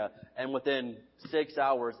leukemia, and within 6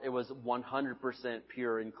 hours it was 100%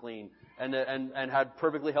 pure and clean, and had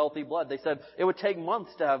perfectly healthy blood. They said it would take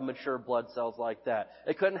months to have mature blood cells like that.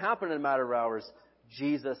 It couldn't happen in a matter of hours.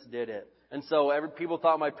 Jesus did it. And so people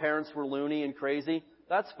thought my parents were loony and crazy.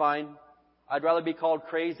 That's fine. I'd rather be called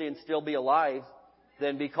crazy and still be alive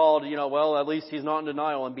than be called, well, at least he's not in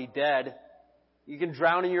denial and be dead. You can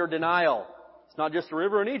drown in your denial. It's not just a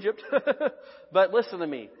river in Egypt. But listen to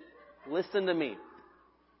me. Listen to me.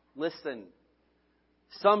 Listen.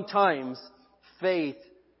 Sometimes faith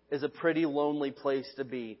is a pretty lonely place to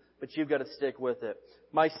be, but you've got to stick with it.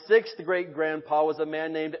 My 6th great-grandpa was a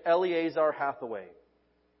man named Eleazar Hathaway.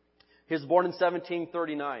 He was born in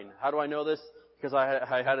 1739. How do I know this? Because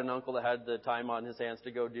I had an uncle that had the time on his hands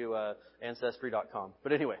to go do Ancestry.com.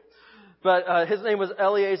 But anyway. His name was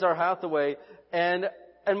Eleazar Hathaway. And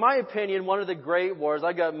in my opinion, one of the great wars,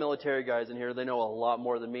 I got military guys in here, they know a lot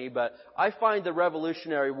more than me, but I find the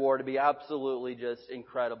Revolutionary War to be absolutely just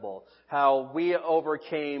incredible. How we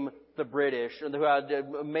overcame the British, and who had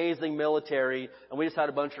amazing military, and we just had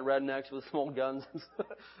a bunch of rednecks with small guns.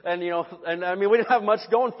 And we didn't have much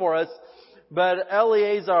going for us. But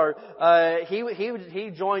Eleazar,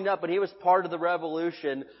 he joined up, and he was part of the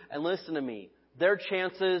revolution. And listen to me, their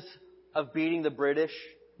chances of beating the British,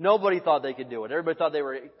 nobody thought they could do it. Everybody thought they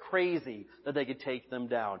were crazy that they could take them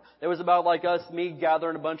down. It was about like me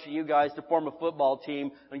gathering a bunch of you guys to form a football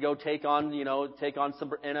team and go take on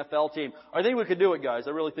some NFL team. I think we could do it, guys. I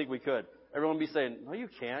really think we could. Everyone would be saying, no, you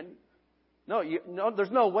can't. No,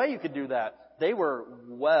 there's no way you could do that. They were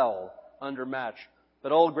well undermatched.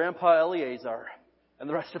 But old Grandpa Eleazar and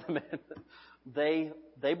the rest of the men,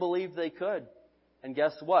 they believed they could. And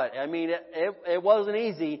guess what? I mean, it wasn't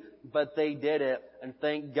easy, but they did it. And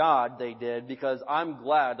thank God they did, because I'm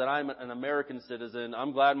glad that I'm an American citizen.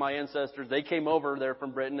 I'm glad my ancestors, they came over there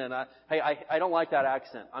from Britain, and I don't like that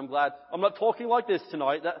accent. I'm glad I'm not talking like this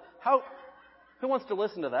tonight. Who wants to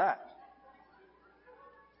listen to that?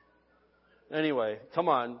 Anyway, come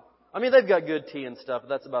on. I mean, they've got good tea and stuff, but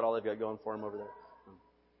that's about all they've got going for them over there.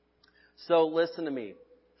 So listen to me.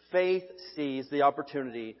 Faith sees the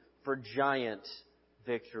opportunity for giant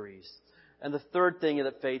victories. And the third thing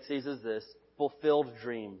that faith sees is this: fulfilled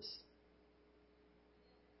dreams.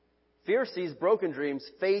 Fear sees broken dreams.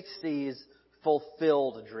 Faith sees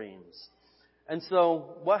fulfilled dreams. And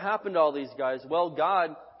so what happened to all these guys? Well,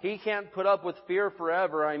 God, He can't put up with fear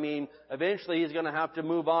forever. I mean, eventually He's going to have to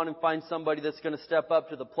move on and find somebody that's going to step up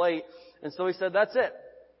to the plate. And so He said, that's it.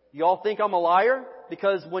 Y'all think I'm a liar?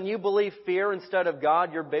 Because when you believe fear instead of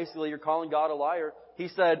God, you're calling God a liar. He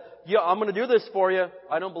said, yeah, I'm going to do this for you.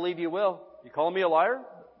 I don't believe you will. You calling me a liar?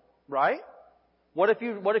 Right? What if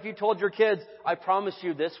you told your kids, I promise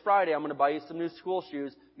you this Friday I'm going to buy you some new school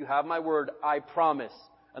shoes. You have my word, I promise.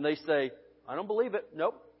 And they say, I don't believe it.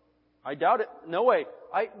 Nope. I doubt it. No way.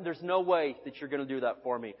 There's no way that you're going to do that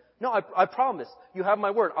for me. No, I promise. You have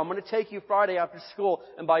my word. I'm going to take you Friday after school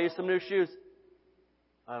and buy you some new shoes.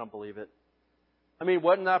 I don't believe it. I mean,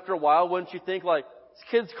 after a while, wouldn't you think like, this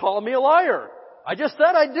kid's calling me a liar? I just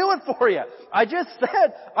said I'd do it for you. I just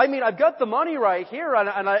said, I've got the money right here, and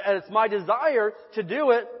it's my desire to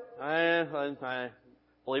do it. I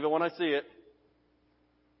believe it when I see it.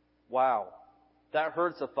 Wow. That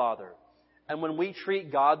hurts a father. And when we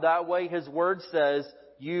treat God that way, His Word says,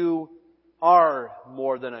 you are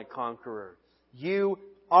more than a conqueror. You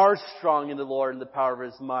are strong in the Lord and the power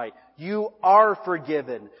of His might. You are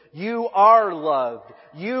forgiven. You are loved.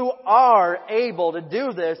 You are able to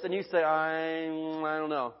do this. And you say, I don't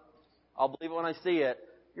know. I'll believe it when I see it.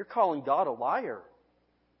 You're calling God a liar.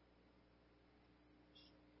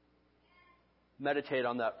 Meditate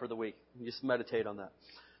on that for the week. Just meditate on that.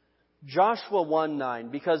 Joshua 1:9.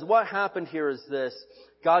 Because what happened here is this.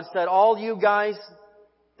 God said, all you guys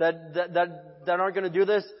that aren't going to do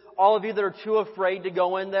this, all of you that are too afraid to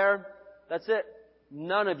go in there, that's it.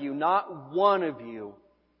 None of you, not one of you,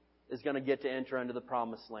 is going to get to enter into the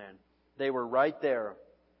promised land. They were right there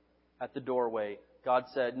at the doorway. God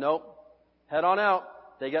said, nope, head on out.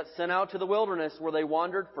 They got sent out to the wilderness where they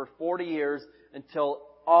wandered for 40 years until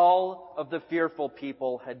all of the fearful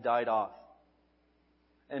people had died off.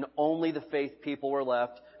 And only the faith people were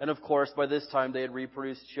left. And of course, by this time they had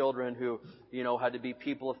reproduced children who, had to be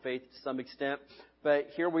people of faith to some extent. But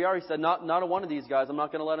here we are. He said, not a one of these guys. I'm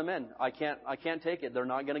not going to let them in. I can't take it. They're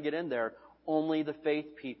not going to get in there. Only the faith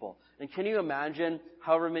people. And can you imagine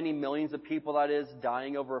however many millions of people that is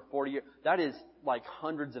dying over a 40-year? That is like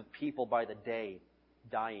hundreds of people by the day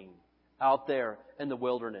dying out there in the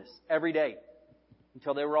wilderness every day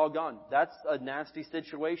until they were all gone. That's a nasty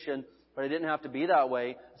situation, but it didn't have to be that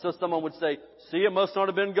way. So someone would say, see, it must not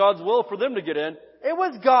have been God's will for them to get in. It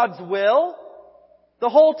was God's will the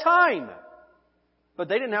whole time. But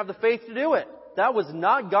they didn't have the faith to do it. That was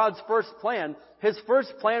not God's first plan. His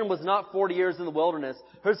first plan was not 40 years in the wilderness.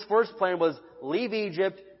 His first plan was leave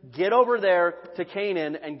Egypt, get over there to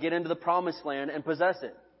Canaan, and get into the promised land and possess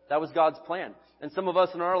it. That was God's plan. And some of us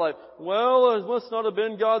in our life, well, it must not have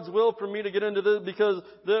been God's will for me to get into this because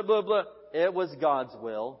blah, blah, blah. It was God's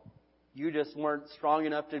will. You just weren't strong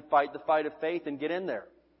enough to fight the fight of faith and get in there.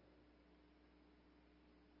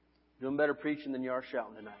 Doing better preaching than you are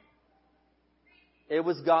shouting tonight. It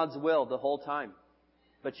was God's will the whole time.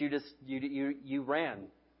 But you ran.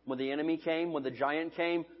 When the enemy came, when the giant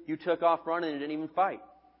came, you took off running and didn't even fight.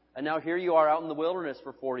 And now here you are out in the wilderness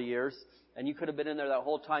for 40 years, and you could have been in there that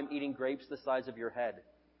whole time eating grapes the size of your head.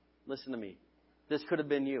 Listen to me. This could have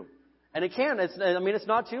been you. And it can. It's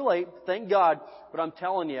not too late. Thank God. But I'm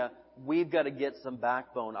telling you, we've got to get some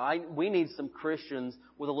backbone. We need some Christians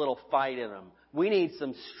with a little fight in them. We need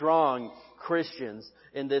some strong Christians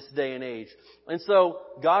in this day and age. And so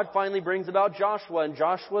God finally brings about Joshua, and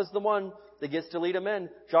Joshua's the one that gets to lead them in.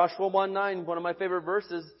 Joshua 1:9, one of my favorite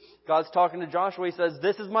verses. God's talking to Joshua. He says,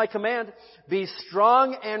 "This is my command. Be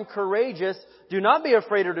strong and courageous. Do not be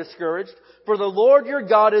afraid or discouraged, for the Lord your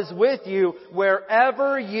God is with you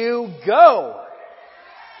wherever you go."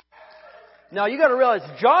 Now you got to realize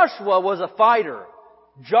Joshua was a fighter.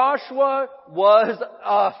 Joshua was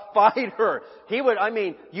a fighter.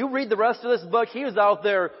 You read the rest of this book, he was out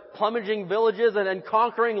there plummeting villages and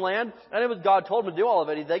conquering land. And it was God told him to do all of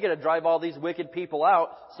it. They got to drive all these wicked people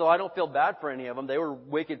out. So I don't feel bad for any of them. They were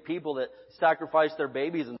wicked people that sacrificed their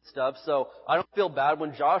babies and stuff. So I don't feel bad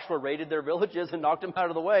when Joshua raided their villages and knocked them out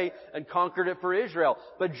of the way and conquered it for Israel.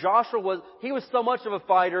 But Joshua was so much of a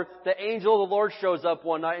fighter, the angel of the Lord shows up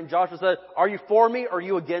one night and Joshua said, "Are you for me or are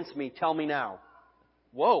you against me? Tell me now."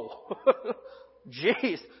 Whoa.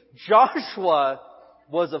 Jeez. Joshua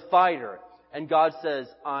was a fighter. And God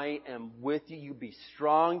says, "I am with you. You be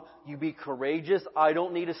strong. You be courageous. I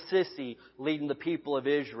don't need a sissy leading the people of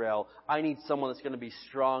Israel. I need someone that's going to be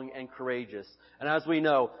strong and courageous." And as we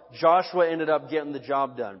know, Joshua ended up getting the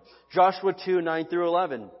job done. Joshua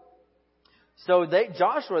 2:9-11. So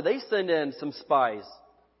Joshua send in some spies.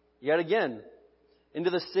 Yet again, into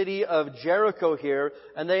the city of Jericho here.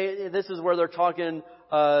 And this is where they're talking,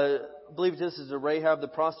 I believe this is Rahab the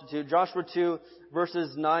prostitute. Joshua 2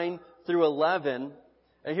 verses 9-11.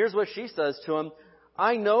 And here's what she says to him.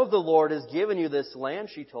 "I know the Lord has given you this land,"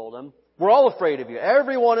 she told him. "We're all afraid of you.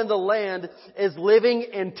 Everyone in the land is living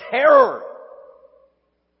in terror."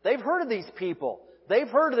 They've heard of these people. They've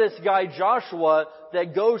heard of this guy Joshua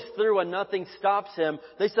that goes through and nothing stops him.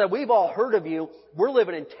 They said, "We've all heard of you. We're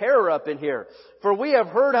living in terror up in here. For we have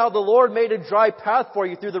heard how the Lord made a dry path for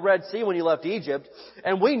you through the Red Sea when you left Egypt.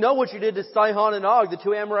 And we know what you did to Sihon and Og, the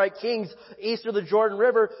two Amorite kings east of the Jordan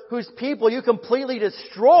River, whose people you completely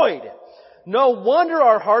destroyed. No wonder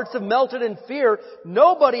our hearts have melted in fear.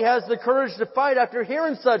 Nobody has the courage to fight after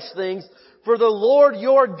hearing such things. For the Lord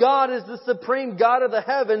your God is the supreme God of the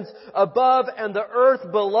heavens above and the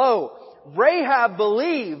earth below." Rahab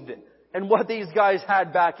believed in what these guys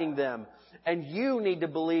had backing them. And you need to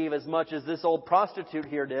believe as much as this old prostitute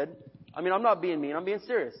here did. I'm not being mean. I'm being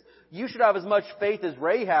serious. You should have as much faith as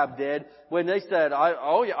Rahab did when they said,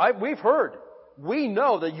 we've heard. We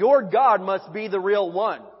know that your God must be the real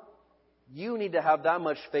one. You need to have that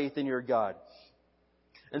much faith in your God.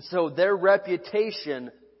 And so their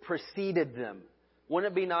reputation preceded them.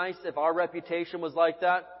 Wouldn't it be nice if our reputation was like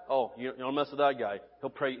that? "Oh, you don't mess with that guy. He'll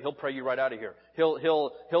pray you right out of here.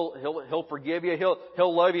 He'll forgive you.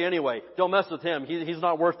 He'll love you anyway. Don't mess with him. He's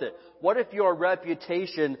not worth it." What if your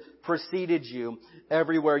reputation preceded you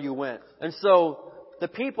everywhere you went? And so the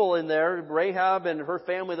people in there, Rahab and her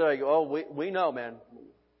family, they're like, "Oh, we know, man.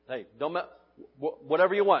 Hey,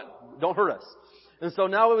 whatever you want. Don't hurt us." And so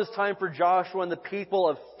now it was time for Joshua and the people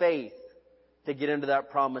of faith to get into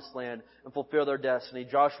that promised land and fulfill their destiny.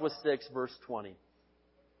 Joshua 6 verse 20.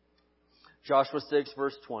 Joshua 6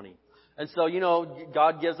 verse 20. And so,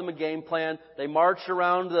 God gives them a game plan. They march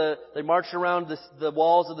around the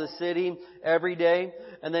walls of the city every day.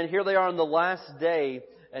 And then here they are on the last day.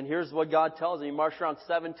 And here's what God tells them. You march around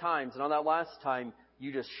 7 times. And on that last time,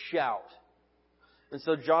 you just shout. And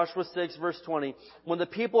so Joshua 6 verse 20, "When the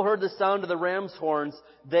people heard the sound of the ram's horns,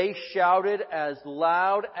 they shouted as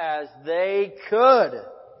loud as they could.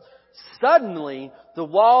 Suddenly, the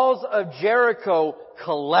walls of Jericho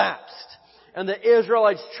collapsed, and the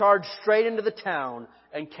Israelites charged straight into the town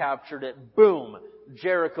and captured it." Boom.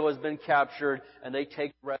 Jericho has been captured, and they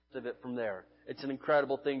take the rest of it from there. It's an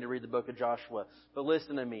incredible thing to read the book of Joshua. But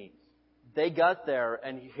listen to me. They got there,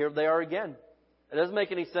 and here they are again. It doesn't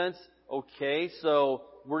make any sense. Okay, so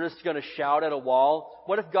we're just going to shout at a wall.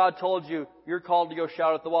 What if God told you you're called to go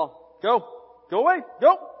shout at the wall? Go away,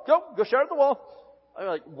 go shout at the wall. I'm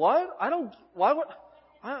like, what? Why would?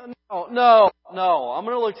 No, I'm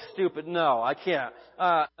going to look stupid. No, I can't.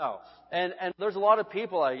 No. And there's a lot of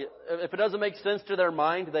people like, if it doesn't make sense to their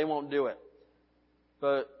mind, they won't do it.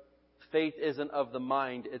 But faith isn't of the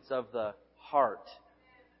mind, it's of the heart.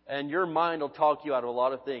 And your mind will talk you out of a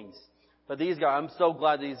lot of things. But these guys, I'm so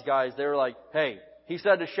glad these guys, they were like, hey, he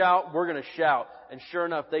said to shout, we're going to shout. And sure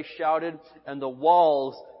enough, they shouted, and the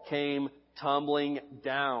walls came tumbling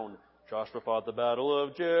down. Joshua fought the battle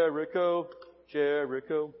of Jericho.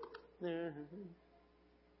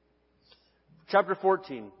 Chapter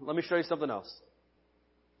 14. Let me show you something else.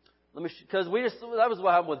 Because that was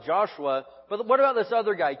what happened with Joshua. But what about this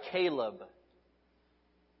other guy, Caleb?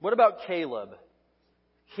 What about Caleb?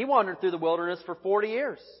 He wandered through the wilderness for 40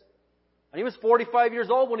 years. And he was 45 years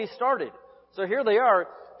old when he started. So here they are.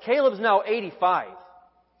 Caleb's now 85.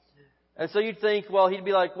 And so you'd think, well, he'd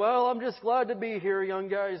be like, well, I'm just glad to be here, young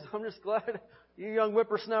guys. I'm just glad you young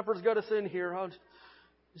whippersnappers got us in here.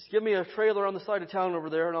 Just give me a trailer on the side of town over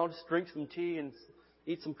there, and I'll just drink some tea and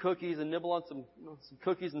eat some cookies and nibble on some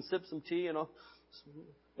cookies and sip some tea, and I'll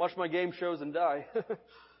watch my game shows and die.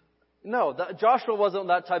 No, Joshua wasn't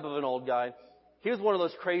that type of an old guy. He was one of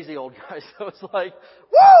those crazy old guys. So it's like,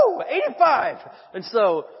 woo! 85! And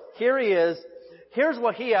so here he is. Here's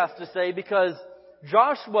what he has to say, because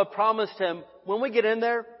Joshua promised him, when we get in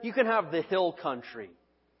there, you can have the hill country.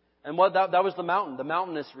 And what that was the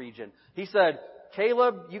mountainous region. He said,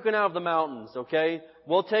 Caleb, you can have the mountains, okay?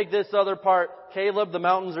 We'll take this other part. Caleb, the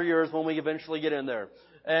mountains are yours when we eventually get in there.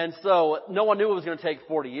 And so no one knew it was going to take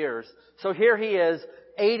 40 years. So here he is,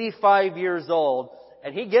 85 years old,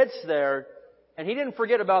 and he gets there, and he didn't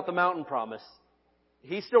forget about the mountain promise.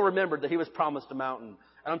 He still remembered that he was promised a mountain.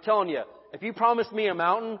 And I'm telling you, if you promised me a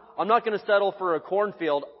mountain, I'm not going to settle for a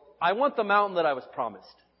cornfield. I want the mountain that I was promised.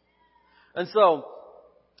 And so,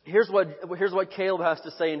 here's what Caleb has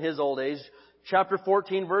to say in his old age. Chapter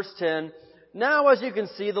 14, verse 10. Now, as you can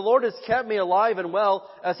see, the Lord has kept me alive and well,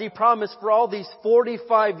 as He promised for all these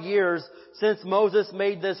 45 years since Moses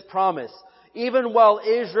made this promise. Even while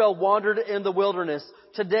Israel wandered in the wilderness.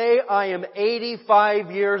 Today I am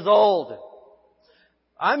 85 years old.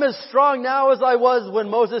 I'm as strong now as I was when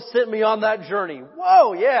Moses sent me on that journey.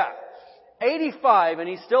 Whoa, yeah. 85, and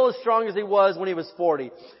he's still as strong as he was when he was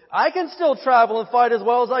 40. I can still travel and fight as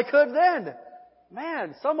well as I could then.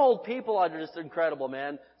 Man, some old people are just incredible,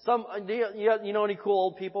 man. You know any cool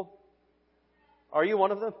old people? Are you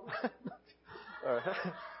one of them? All right.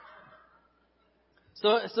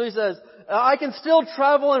 So he says, I can still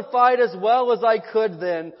travel and fight as well as I could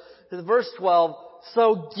then. Verse 12,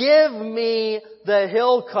 so give me the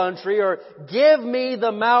hill country, or give me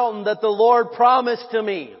the mountain that the Lord promised to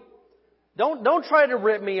me. Don't try to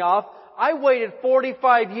rip me off. I waited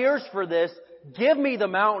 45 years for this. Give me the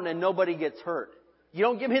mountain and nobody gets hurt. You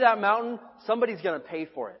don't give me that mountain, somebody's going to pay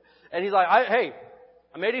for it. And he's like, hey,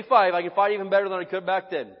 I'm 85. I can fight even better than I could back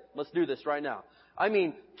then. Let's do this right now. I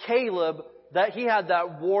mean, Caleb, that he had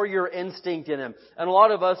that warrior instinct in him. And a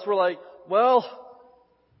lot of us were like, well,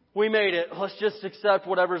 we made it. Let's just accept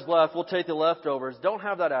whatever's left. We'll take the leftovers. Don't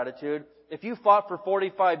have that attitude. If you fought for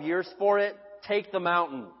 45 years for it, take the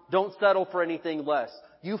mountain. Don't settle for anything less.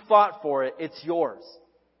 You fought for it. It's yours.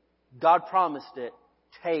 God promised it.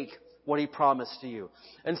 Take what He promised to you.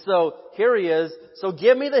 And so here he is. So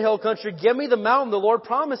give me the hill country. Give me the mountain the Lord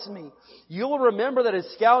promised me. You will remember that as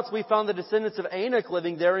scouts we found the descendants of Anak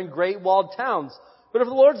living there in great walled towns. But if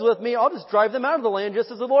the Lord's with me, I'll just drive them out of the land just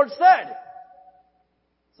as the Lord said.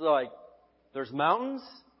 So there's mountains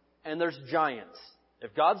and there's giants.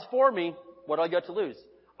 If God's for me, what do I got to lose?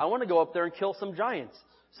 I want to go up there and kill some giants.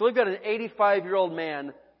 So we've got an 85-year-old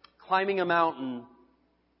man climbing a mountain,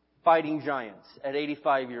 fighting giants at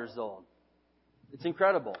 85 years old. It's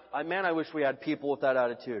incredible. I wish we had people with that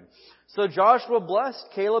attitude. So Joshua blessed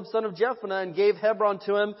Caleb, son of Jephunneh, and gave Hebron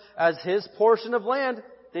to him as his portion of land.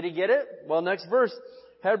 Did he get it? Well, next verse.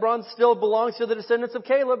 Hebron still belongs to the descendants of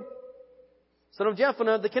Caleb, son of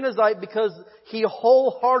Jephunneh, the Kenizzite, because he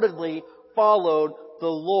wholeheartedly followed the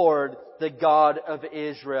Lord, the God of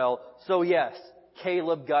Israel. So yes,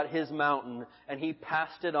 Caleb got his mountain, and he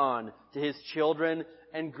passed it on to his children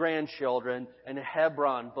and grandchildren, and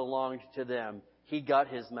Hebron belonged to them. He got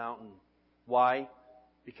his mountain. Why?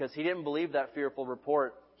 Because he didn't believe that fearful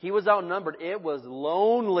report. He was outnumbered. It was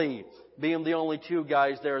lonely being the only two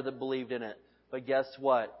guys there that believed in it. But guess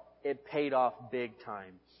what? It paid off big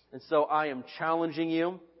time. And so I am challenging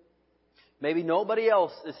you. Maybe nobody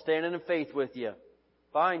else is standing in faith with you.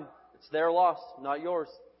 Fine. It's their loss, not yours.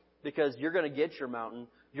 Because you're going to get your mountain.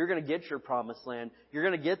 You're going to get your promised land. You're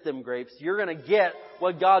going to get them grapes. You're going to get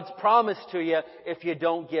what God's promised to you if you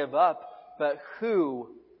don't give up. But who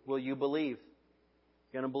will you believe?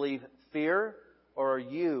 Going to believe fear, or are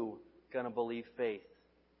you going to believe faith?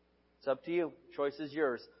 It's up to you. Choice is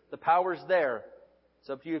yours. The power's there. It's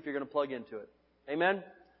up to you if you're going to plug into it. Amen?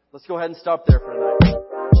 Let's go ahead and stop there for tonight.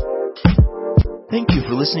 Thank you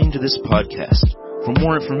for listening to this podcast. For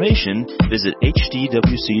more information, visit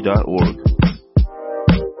hdwc.org.